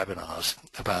 3 webinars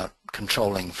about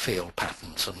controlling field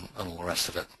patterns and all the rest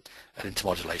of it, and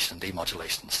intermodulation,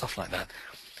 demodulation, stuff like that,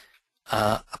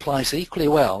 applies equally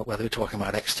well whether we're talking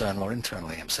about external or internal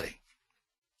EMC.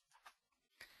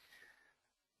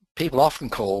 People often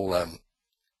call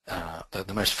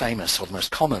the most famous or the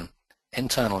most common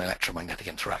internal electromagnetic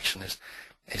interaction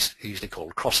is usually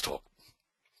called crosstalk.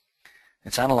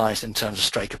 It's analyzed in terms of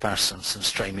stray capacitance and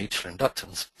stray mutual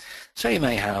inductance. So you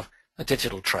may have a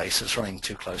digital trace that's running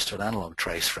too close to an analog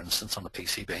trace, for instance, on a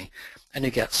PCB, and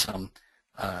you get some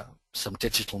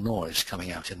digital noise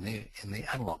coming out in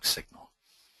the analog signal.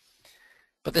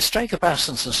 But the stray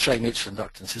capacitance and stray mutual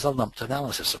inductance is a lumped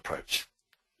analysis approach.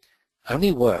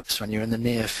 Only works when you're in the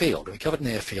near field. We covered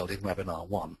near field in webinar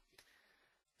 1.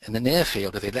 In the near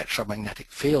field of the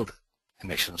electromagnetic field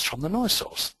emissions from the noise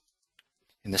source,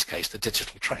 in this case the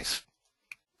digital trace.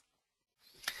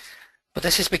 But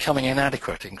this is becoming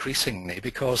inadequate increasingly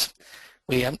because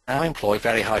we now employ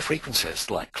very high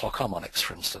frequencies like clock harmonics,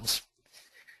 for instance,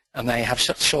 and they have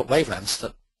such short wavelengths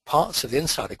that parts of the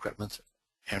inside equipment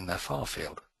are in their far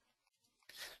field.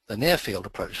 The near field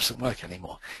approach doesn't work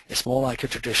anymore. It's more like a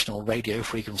traditional radio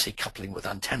frequency coupling with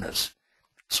antennas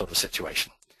sort of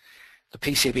situation. The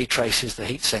PCB traces, the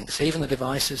heat sinks, even the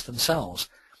devices themselves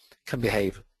can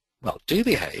behave, well, do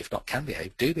behave, not can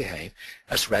behave, do behave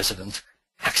as resident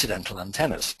accidental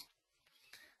antennas.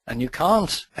 And you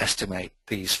can't estimate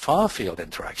these far field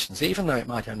interactions, even though it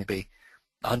might only be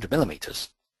 100 millimeters,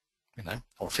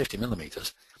 or 50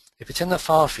 millimeters. If it's in the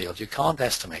far field, you can't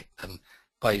estimate them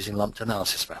by using lumped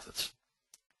analysis methods.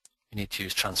 you need to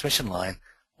use transmission line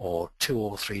or 2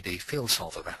 or 3D field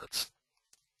solver methods.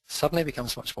 Suddenly it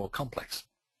becomes much more complex.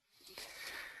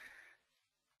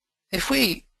 If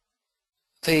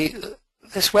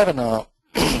this webinar,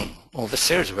 or this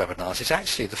series of webinars, is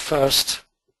actually the first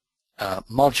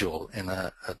module in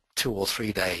a 2 or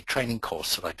 3 day training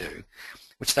course that I do,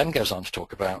 which then goes on to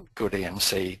talk about good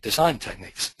EMC design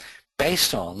techniques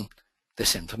based on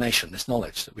this information, this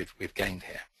knowledge that we've gained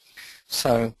here.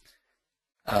 So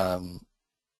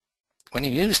when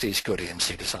you use these good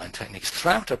EMC design techniques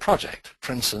throughout a project,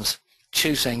 for instance,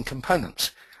 choosing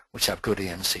components which have good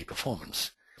EMC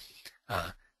performance,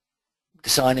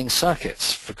 designing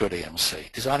circuits for good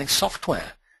EMC, designing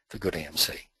software for good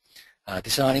EMC,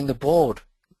 designing the board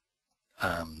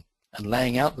and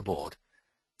laying out the board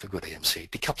for good EMC,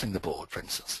 decoupling the board, for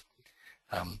instance,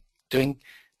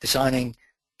 designing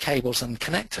cables and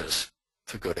connectors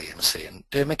for good EMC, and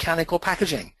doing mechanical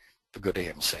packaging for good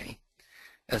EMC.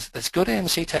 There's good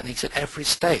EMC techniques at every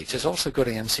stage. There's also good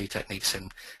EMC techniques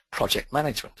in project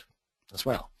management as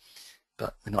well,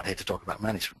 but we're not here to talk about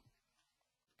management.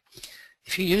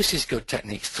 If you use these good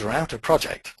techniques throughout a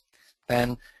project,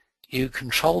 then you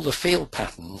control the field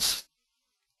patterns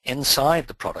inside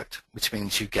the product, which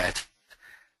means you get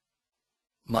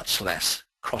much less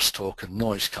crosstalk and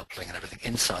noise coupling and everything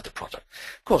inside the product.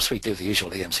 Of course, we do the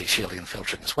usual EMC shielding and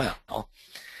filtering as well.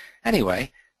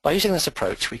 Anyway, by using this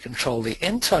approach, we control the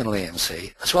internal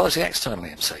EMC as well as the external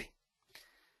EMC.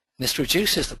 This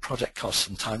reduces the project costs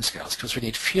and timescales because we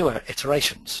need fewer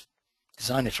iterations,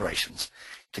 design iterations,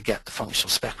 to get the functional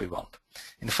spec we want.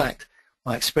 In fact,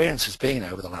 my experience has been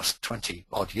over the last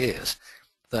 20-odd years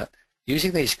that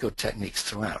using these good techniques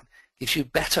throughout gives you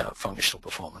better functional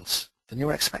performance than you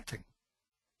were expecting.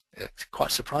 It's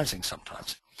quite surprising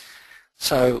sometimes.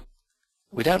 So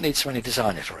we don't need so many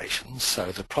design iterations,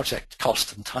 so the project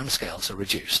cost and timescales are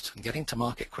reduced, and getting to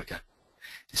market quicker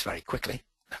is very quickly,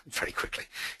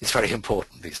 it's very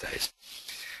important these days.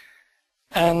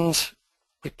 And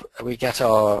we pass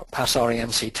our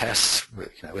EMC tests,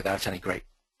 without any great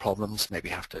problems. Maybe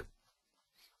have to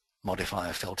modify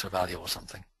a filter value or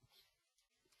something.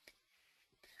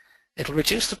 It'll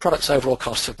reduce the product's overall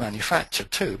cost of manufacture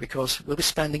too, because we'll be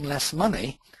spending less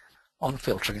money on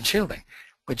filtering and shielding.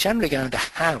 We're generally going to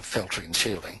have filtering and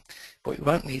shielding, but we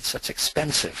won't need such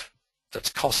expensive, that's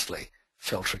costly,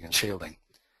 filtering and shielding,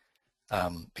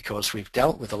 because we've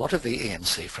dealt with a lot of the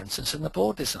EMC, for instance, in the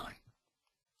board design,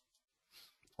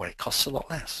 where it costs a lot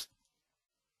less.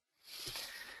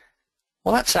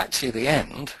 Well, that's actually the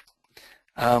end,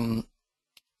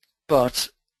 but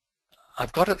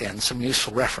I've got at the end some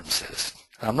useful references.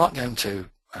 I'm not going to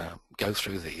go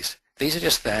through these. These are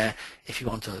just there if you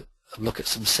want to look at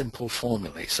some simple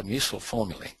formulae, some useful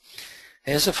formulae.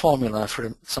 Here's a formula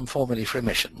for some formulae for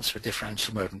emissions, for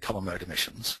differential mode and common mode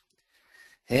emissions.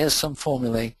 Here's some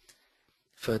formulae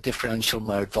for differential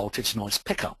mode voltage noise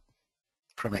pickup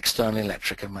from external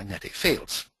electric and magnetic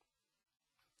fields.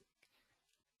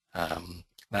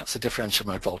 That's the differential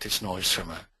mode voltage noise from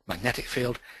a magnetic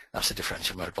field. That's the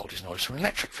differential mode voltage noise from an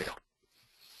electric field.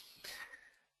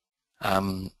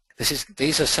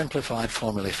 These are simplified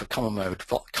formulae for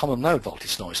common mode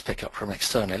voltage noise pickup from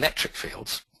external electric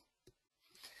fields.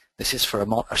 This is for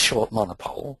a short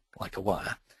monopole, like a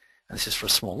wire, and this is for a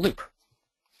small loop.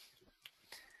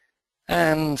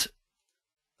 And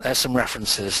there's some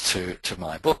references to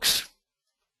my books.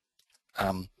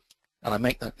 And I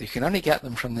make that, you can only get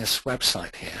them from this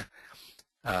website here.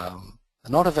 They're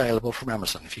not available from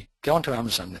Amazon. If you go onto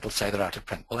Amazon, it'll say they're out of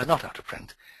print. Well, they're not out of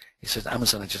print. It says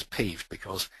Amazon are just peeved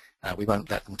because we won't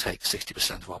let them take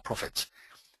 60% of our profits.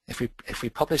 If we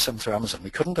publish them through Amazon, we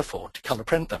couldn't afford to color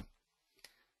print them.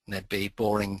 And they'd be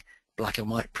boring black and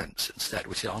white prints instead,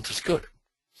 which aren't as good.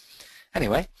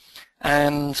 Anyway,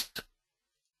 and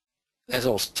there's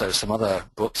also some other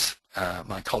books.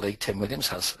 My colleague Tim Williams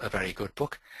has a very good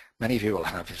book. Many of you will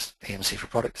have his EMC for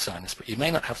product designers, but you may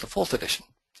not have the 4th edition,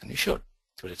 and you should,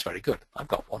 because it's very good. I've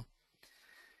got one.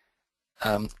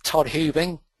 Todd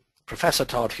Hubing, Professor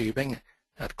Todd Hubing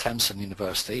at Clemson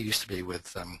University, used to be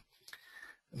with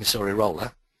Missouri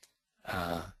Roller,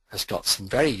 has got some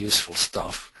very useful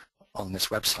stuff on this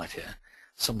website here,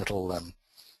 some little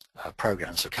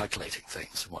programs for calculating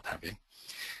things and what have you.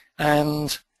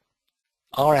 And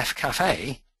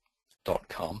rfcafe.com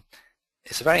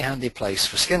is a very handy place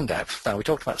for skin depth. Now, we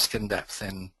talked about skin depth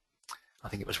in, I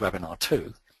think it was webinar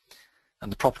 2,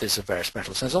 and the properties of various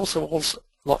metals. There's also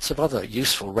lots of other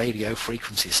useful radio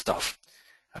frequency stuff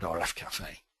at RF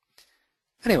Cafe.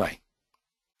 Anyway,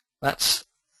 that's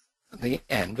the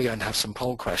end. We're going to have some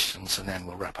poll questions and then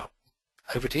we'll wrap up.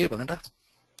 Over to you, Belinda.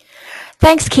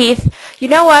 Thanks, Keith. You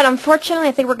know what? Unfortunately,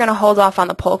 I think we're going to hold off on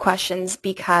the poll questions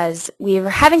because we're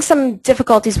having some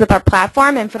difficulties with our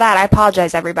platform, and for that, I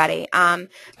apologize, everybody.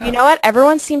 You know what?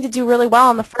 Everyone seemed to do really well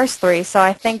on the first three, so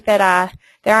I think that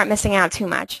they aren't missing out too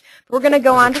much. We're going to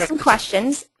go on to some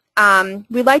questions.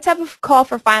 We'd like to have a call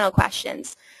for final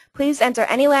questions. Please enter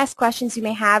any last questions you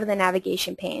may have in the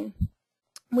navigation pane.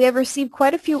 We have received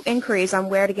quite a few inquiries on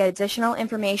where to get additional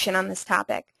information on this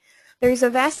topic. There is a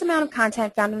vast amount of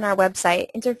content found on our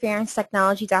website,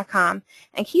 interferencetechnology.com,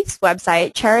 and Keith's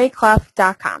website,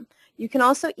 cherryclough.com. You can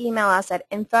also email us at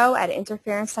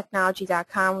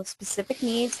info@interferencetechnology.com with specific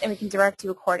needs, and we can direct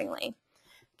you accordingly.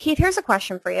 Keith, here's a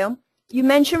question for you. You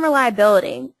mentioned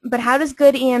reliability, but how does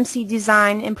good EMC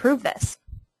design improve this?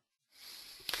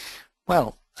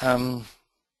 Well, a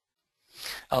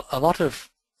lot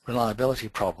of reliability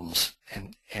problems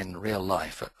in real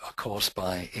life are caused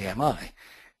by EMI.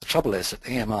 The trouble is that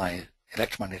EMI,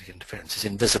 electromagnetic interference, is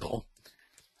invisible,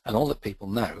 and all that people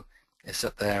know is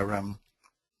that their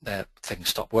thing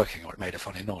stopped working or it made a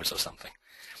funny noise or something.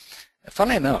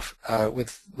 Funnily enough,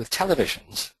 with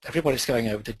televisions, everybody's going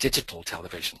over to digital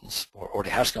televisions, or already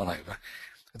has gone over.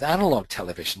 With analog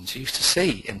televisions, you used to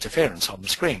see interference on the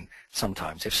screen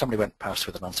sometimes. If somebody went past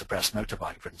with an unsuppressed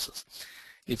motorbike, for instance,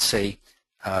 you'd see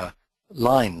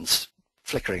lines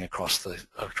flickering across the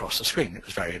screen. It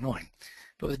was very annoying.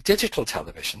 But with digital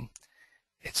television,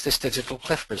 it's this digital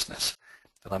cliff business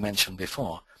that I mentioned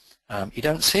before. You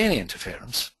don't see any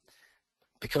interference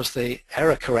because the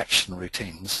error correction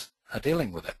routines are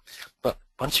dealing with it. But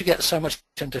once you get so much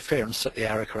interference that the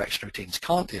error correction routines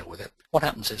can't deal with it, what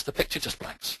happens is the picture just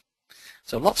blanks.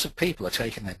 So lots of people are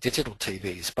taking their digital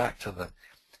TVs back to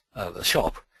the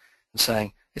shop and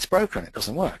saying, it's broken, it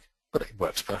doesn't work. But it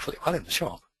works perfectly well in the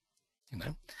shop, you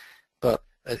know. But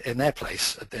in their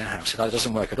place, at their house, it either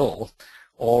doesn't work at all,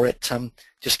 or it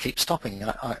just keeps stopping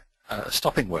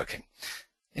working.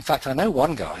 In fact, I know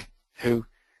one guy who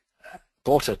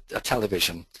bought a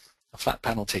television, a flat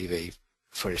panel TV,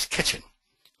 for his kitchen,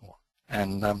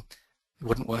 and it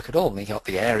wouldn't work at all. And he got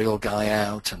the aerial guy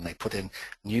out, and they put in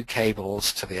new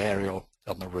cables to the aerial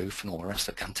on the roof and all the rest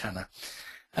of the antenna,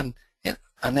 and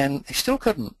then he still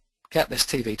couldn't get this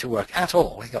TV to work at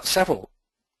all. He got several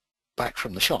back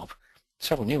from the shop,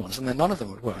 several new ones, and then none of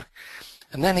them would work.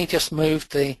 And then he just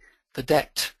moved the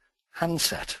decked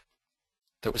handset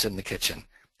that was in the kitchen.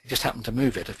 He just happened to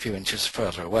move it a few inches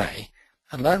further away,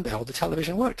 and lo and behold, the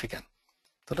television worked again.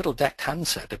 The little decked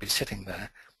handset had been sitting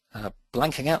there,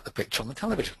 blanking out the picture on the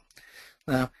television.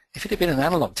 Now, if it had been an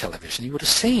analog television, you would have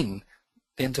seen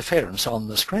the interference on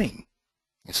the screen,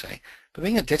 you see. But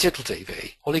being a digital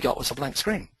TV, all he got was a blank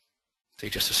screen. So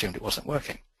he just assumed it wasn't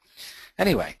working.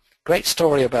 Anyway, great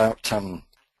story about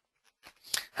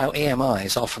how EMI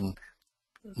is often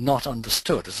not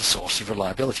understood as a source of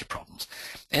reliability problems.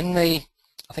 I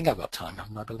think I've got time,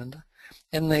 haven't I, Belinda?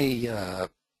 In the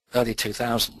early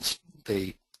 2000s,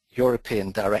 the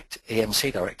European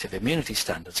EMC directive immunity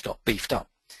standards got beefed up,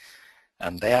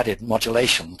 and they added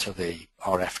modulation to the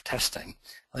RF testing.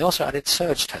 They also added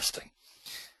surge testing.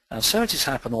 Now, surges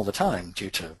happen all the time due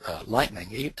to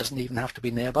lightning. It doesn't even have to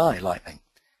be nearby lightning,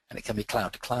 and it can be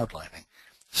cloud-to-cloud lightning.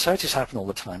 Surges happen all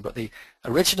the time, but the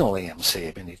original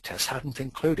EMC immunity test hadn't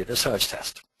included a surge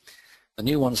test. The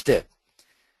new ones did.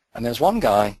 And there's one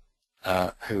guy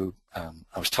who, I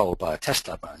was told by a test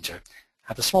lab manager,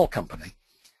 had a small company,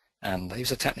 and he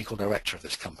was a technical director of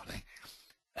this company.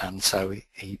 And so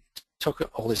he took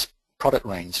all his product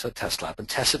range to the test lab and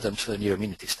tested them to the new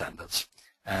immunity standards.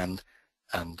 And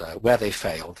where they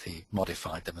failed, he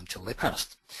modified them until they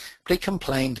passed. But he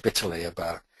complained bitterly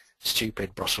about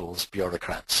stupid Brussels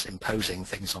bureaucrats imposing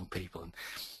things on people, and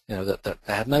you know that they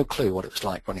had no clue what it was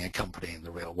like running a company in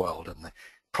the real world, and the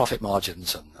profit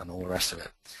margins and all the rest of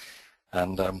it.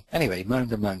 And anyway, he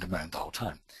moaned and moaned and moaned the whole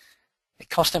time. It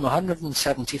cost him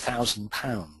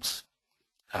 £170,000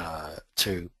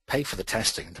 to pay for the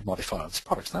testing and to modify his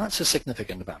products. Now that's a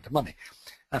significant amount of money.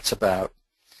 That's about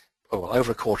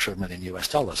over $250,000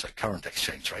 US at current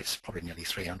exchange rates, probably nearly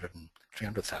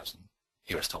 300,000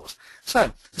 US dollars.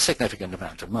 So a significant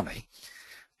amount of money.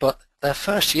 But their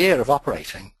first year of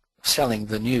operating, selling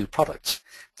the new products,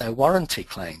 their warranty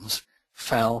claims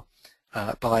fell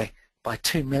by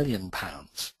 £2 million.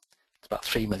 It's about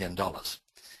 $3 million. Now,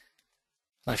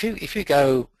 if you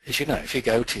go, as you know, if you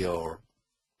go to your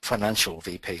financial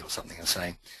VP or something and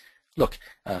saying, look,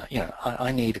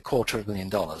 I need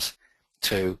 $250,000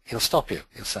 he'll stop you.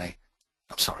 He'll say,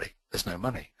 I'm sorry, there's no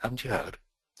money. Haven't you heard?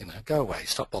 Go away,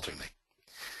 stop bothering me.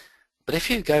 But if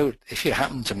you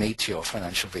happen to meet your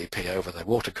financial VP over the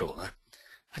water cooler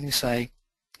and you say,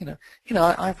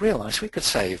 I've realized we could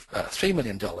save $3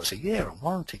 million a year on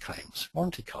warranty claims,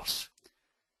 warranty costs.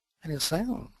 And he'll say,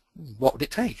 oh, what would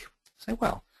it take? I say,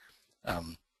 well,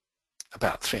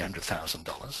 about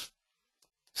 $300,000.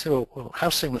 So, well, how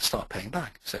soon will it start paying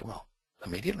back? I say, well,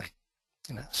 immediately,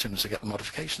 as soon as I get the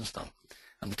modifications done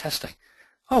and the testing.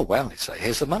 Oh, well, he'd say,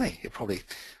 here's the money. He'll probably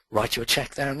write you a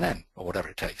check there and then, or whatever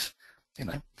it takes,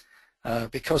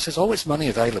 because there's always money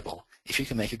available if you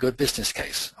can make a good business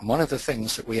case. And one of the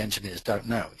things that we engineers don't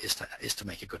know is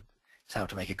how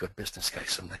to make a good business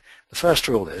case. And the first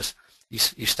rule is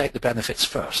you state the benefits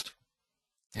first.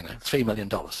 $3 million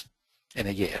in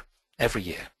a year, every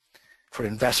year, for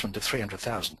an investment of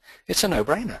 $300,000. It's a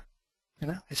no-brainer.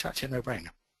 It's actually a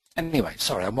no-brainer. Anyway,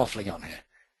 sorry, I'm waffling on here.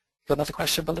 Got another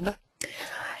question, Belinda?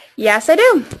 Yes, I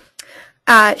do.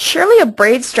 Surely a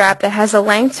braid strap that has a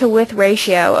length to width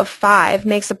ratio of 5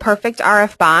 makes a perfect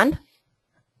RF bond?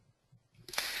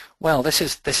 Well, this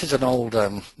is an old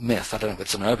myth. I don't know if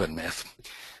it's an urban myth,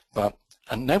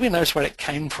 and nobody knows where it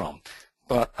came from.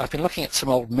 But I've been looking at some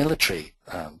old military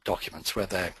documents where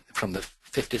they're from the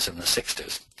 50s and the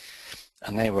 60s,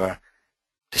 and they were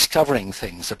discovering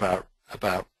things about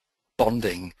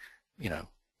bonding,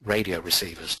 radio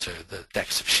receivers to the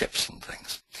decks of ships and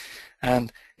things.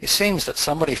 And it seems that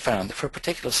somebody found that for a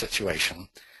particular situation,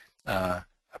 a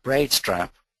braid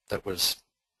strap that was,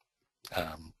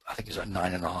 I think it was like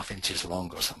 9.5 inches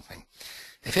long or something,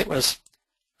 if it was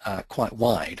quite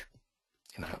wide,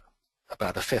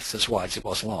 about a fifth as wide as it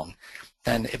was long,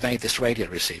 then it made this radio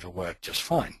receiver work just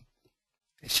fine.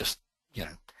 It's just,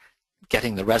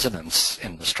 getting the resonance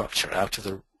in the structure out of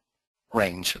the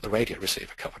range that the radio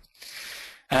receiver covered.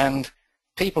 And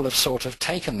people have sort of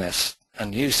taken this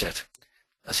and used it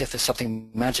as if there's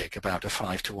something magic about a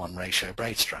 5-to-1 ratio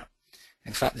braid strap.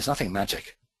 In fact, there's nothing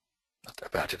magic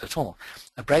about it at all.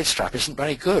 A braid strap isn't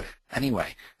very good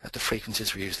anyway at the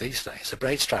frequencies we use these days. A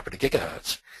braid strap at a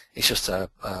gigahertz is just an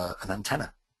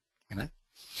antenna,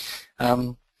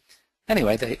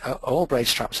 Anyway, all braid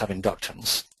straps have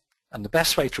inductance, and the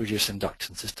best way to reduce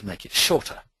inductance is to make it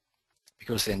shorter,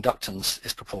 because the inductance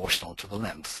is proportional to the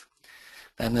length.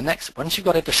 Then once you've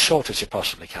got it as short as you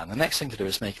possibly can, the next thing to do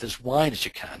is make it as wide as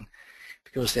you can,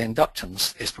 because the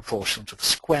inductance is proportional to the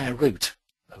square root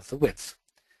of the width.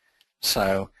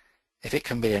 So if it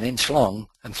can be 1 inch long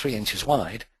and 3 inches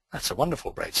wide, that's a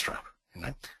wonderful braid strap.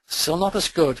 Still not as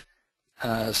good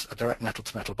as a direct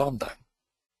metal-to-metal bond, though.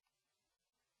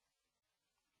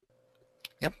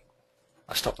 Yep,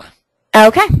 I stop there.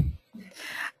 Okay.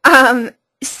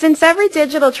 Since every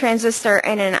digital transistor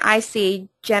in an IC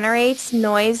generates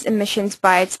noise emissions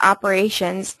by its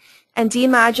operations and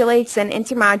demodulates and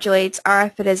intermodulates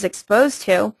RF it is exposed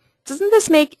to, doesn't this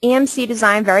make EMC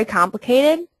design very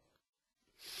complicated?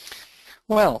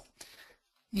 Well,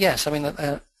 yes. I mean,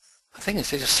 the thing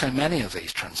is, there's just so many of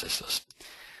these transistors.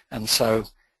 And so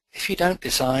if you don't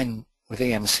design with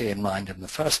EMC in mind in the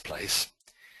first place,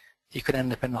 you could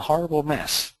end up in a horrible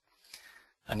mess.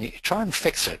 And you try and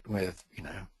fix it with,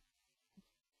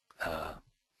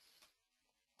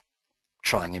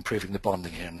 trying improving the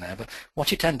bonding here and there. But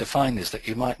what you tend to find is that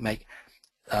you might make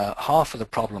half of the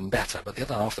problem better, but the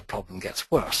other half of the problem gets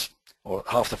worse. Or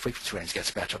half the frequency range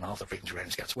gets better and half the frequency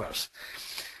range gets worse.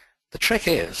 The trick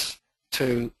is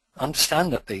to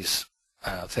understand that these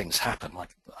things happen,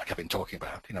 like I've been talking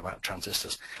about, about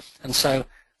transistors. And so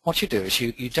what you do is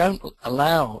you don't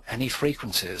allow any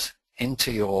frequencies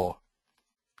into your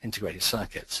integrated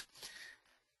circuits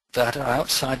that are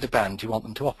outside the band you want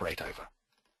them to operate over.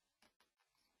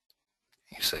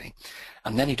 You see,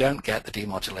 and then you don't get the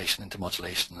demodulation,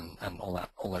 intermodulation, and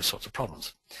all those sorts of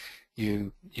problems.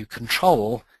 You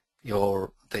control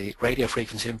the radio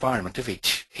frequency environment of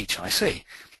each IC.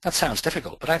 That sounds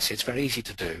difficult, but actually it's very easy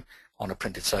to do on a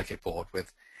printed circuit board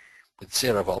with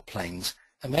 0-volt planes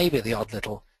and maybe the odd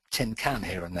little tin can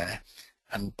here and there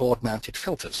and board-mounted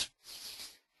filters.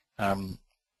 And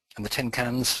the tin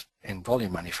cans in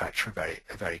volume manufacture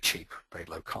are very cheap, very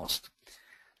low cost.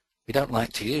 We don't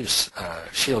like to use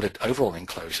shielded overall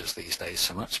enclosures these days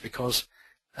so much because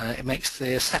it makes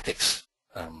the aesthetics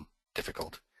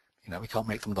difficult. We can't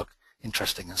make them look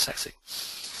interesting and sexy.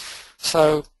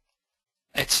 So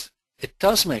it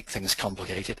does make things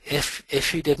complicated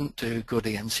if you didn't do good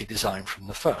EMC design from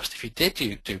the first. If you did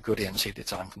do good EMC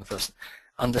design from the first,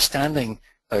 understanding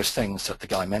those things that the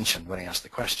guy mentioned when he asked the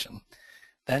question,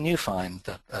 then you find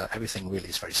that everything really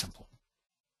is very simple.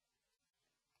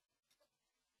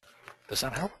 Does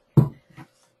that help?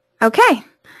 Okay.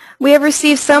 We have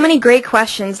received so many great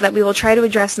questions that we will try to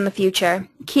address in the future.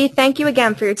 Keith, thank you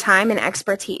again for your time and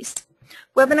expertise.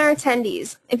 Webinar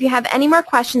attendees, if you have any more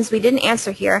questions we didn't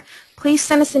answer here, please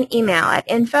send us an email at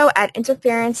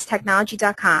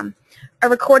info@interferencetechnology.com. A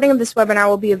recording of this webinar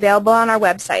will be available on our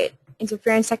website,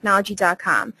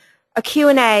 interferencetechnology.com. A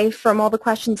Q&A from all the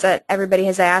questions that everybody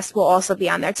has asked will also be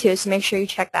on there too, so make sure you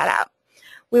check that out.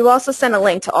 We will also send a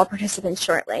link to all participants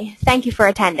shortly. Thank you for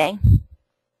attending.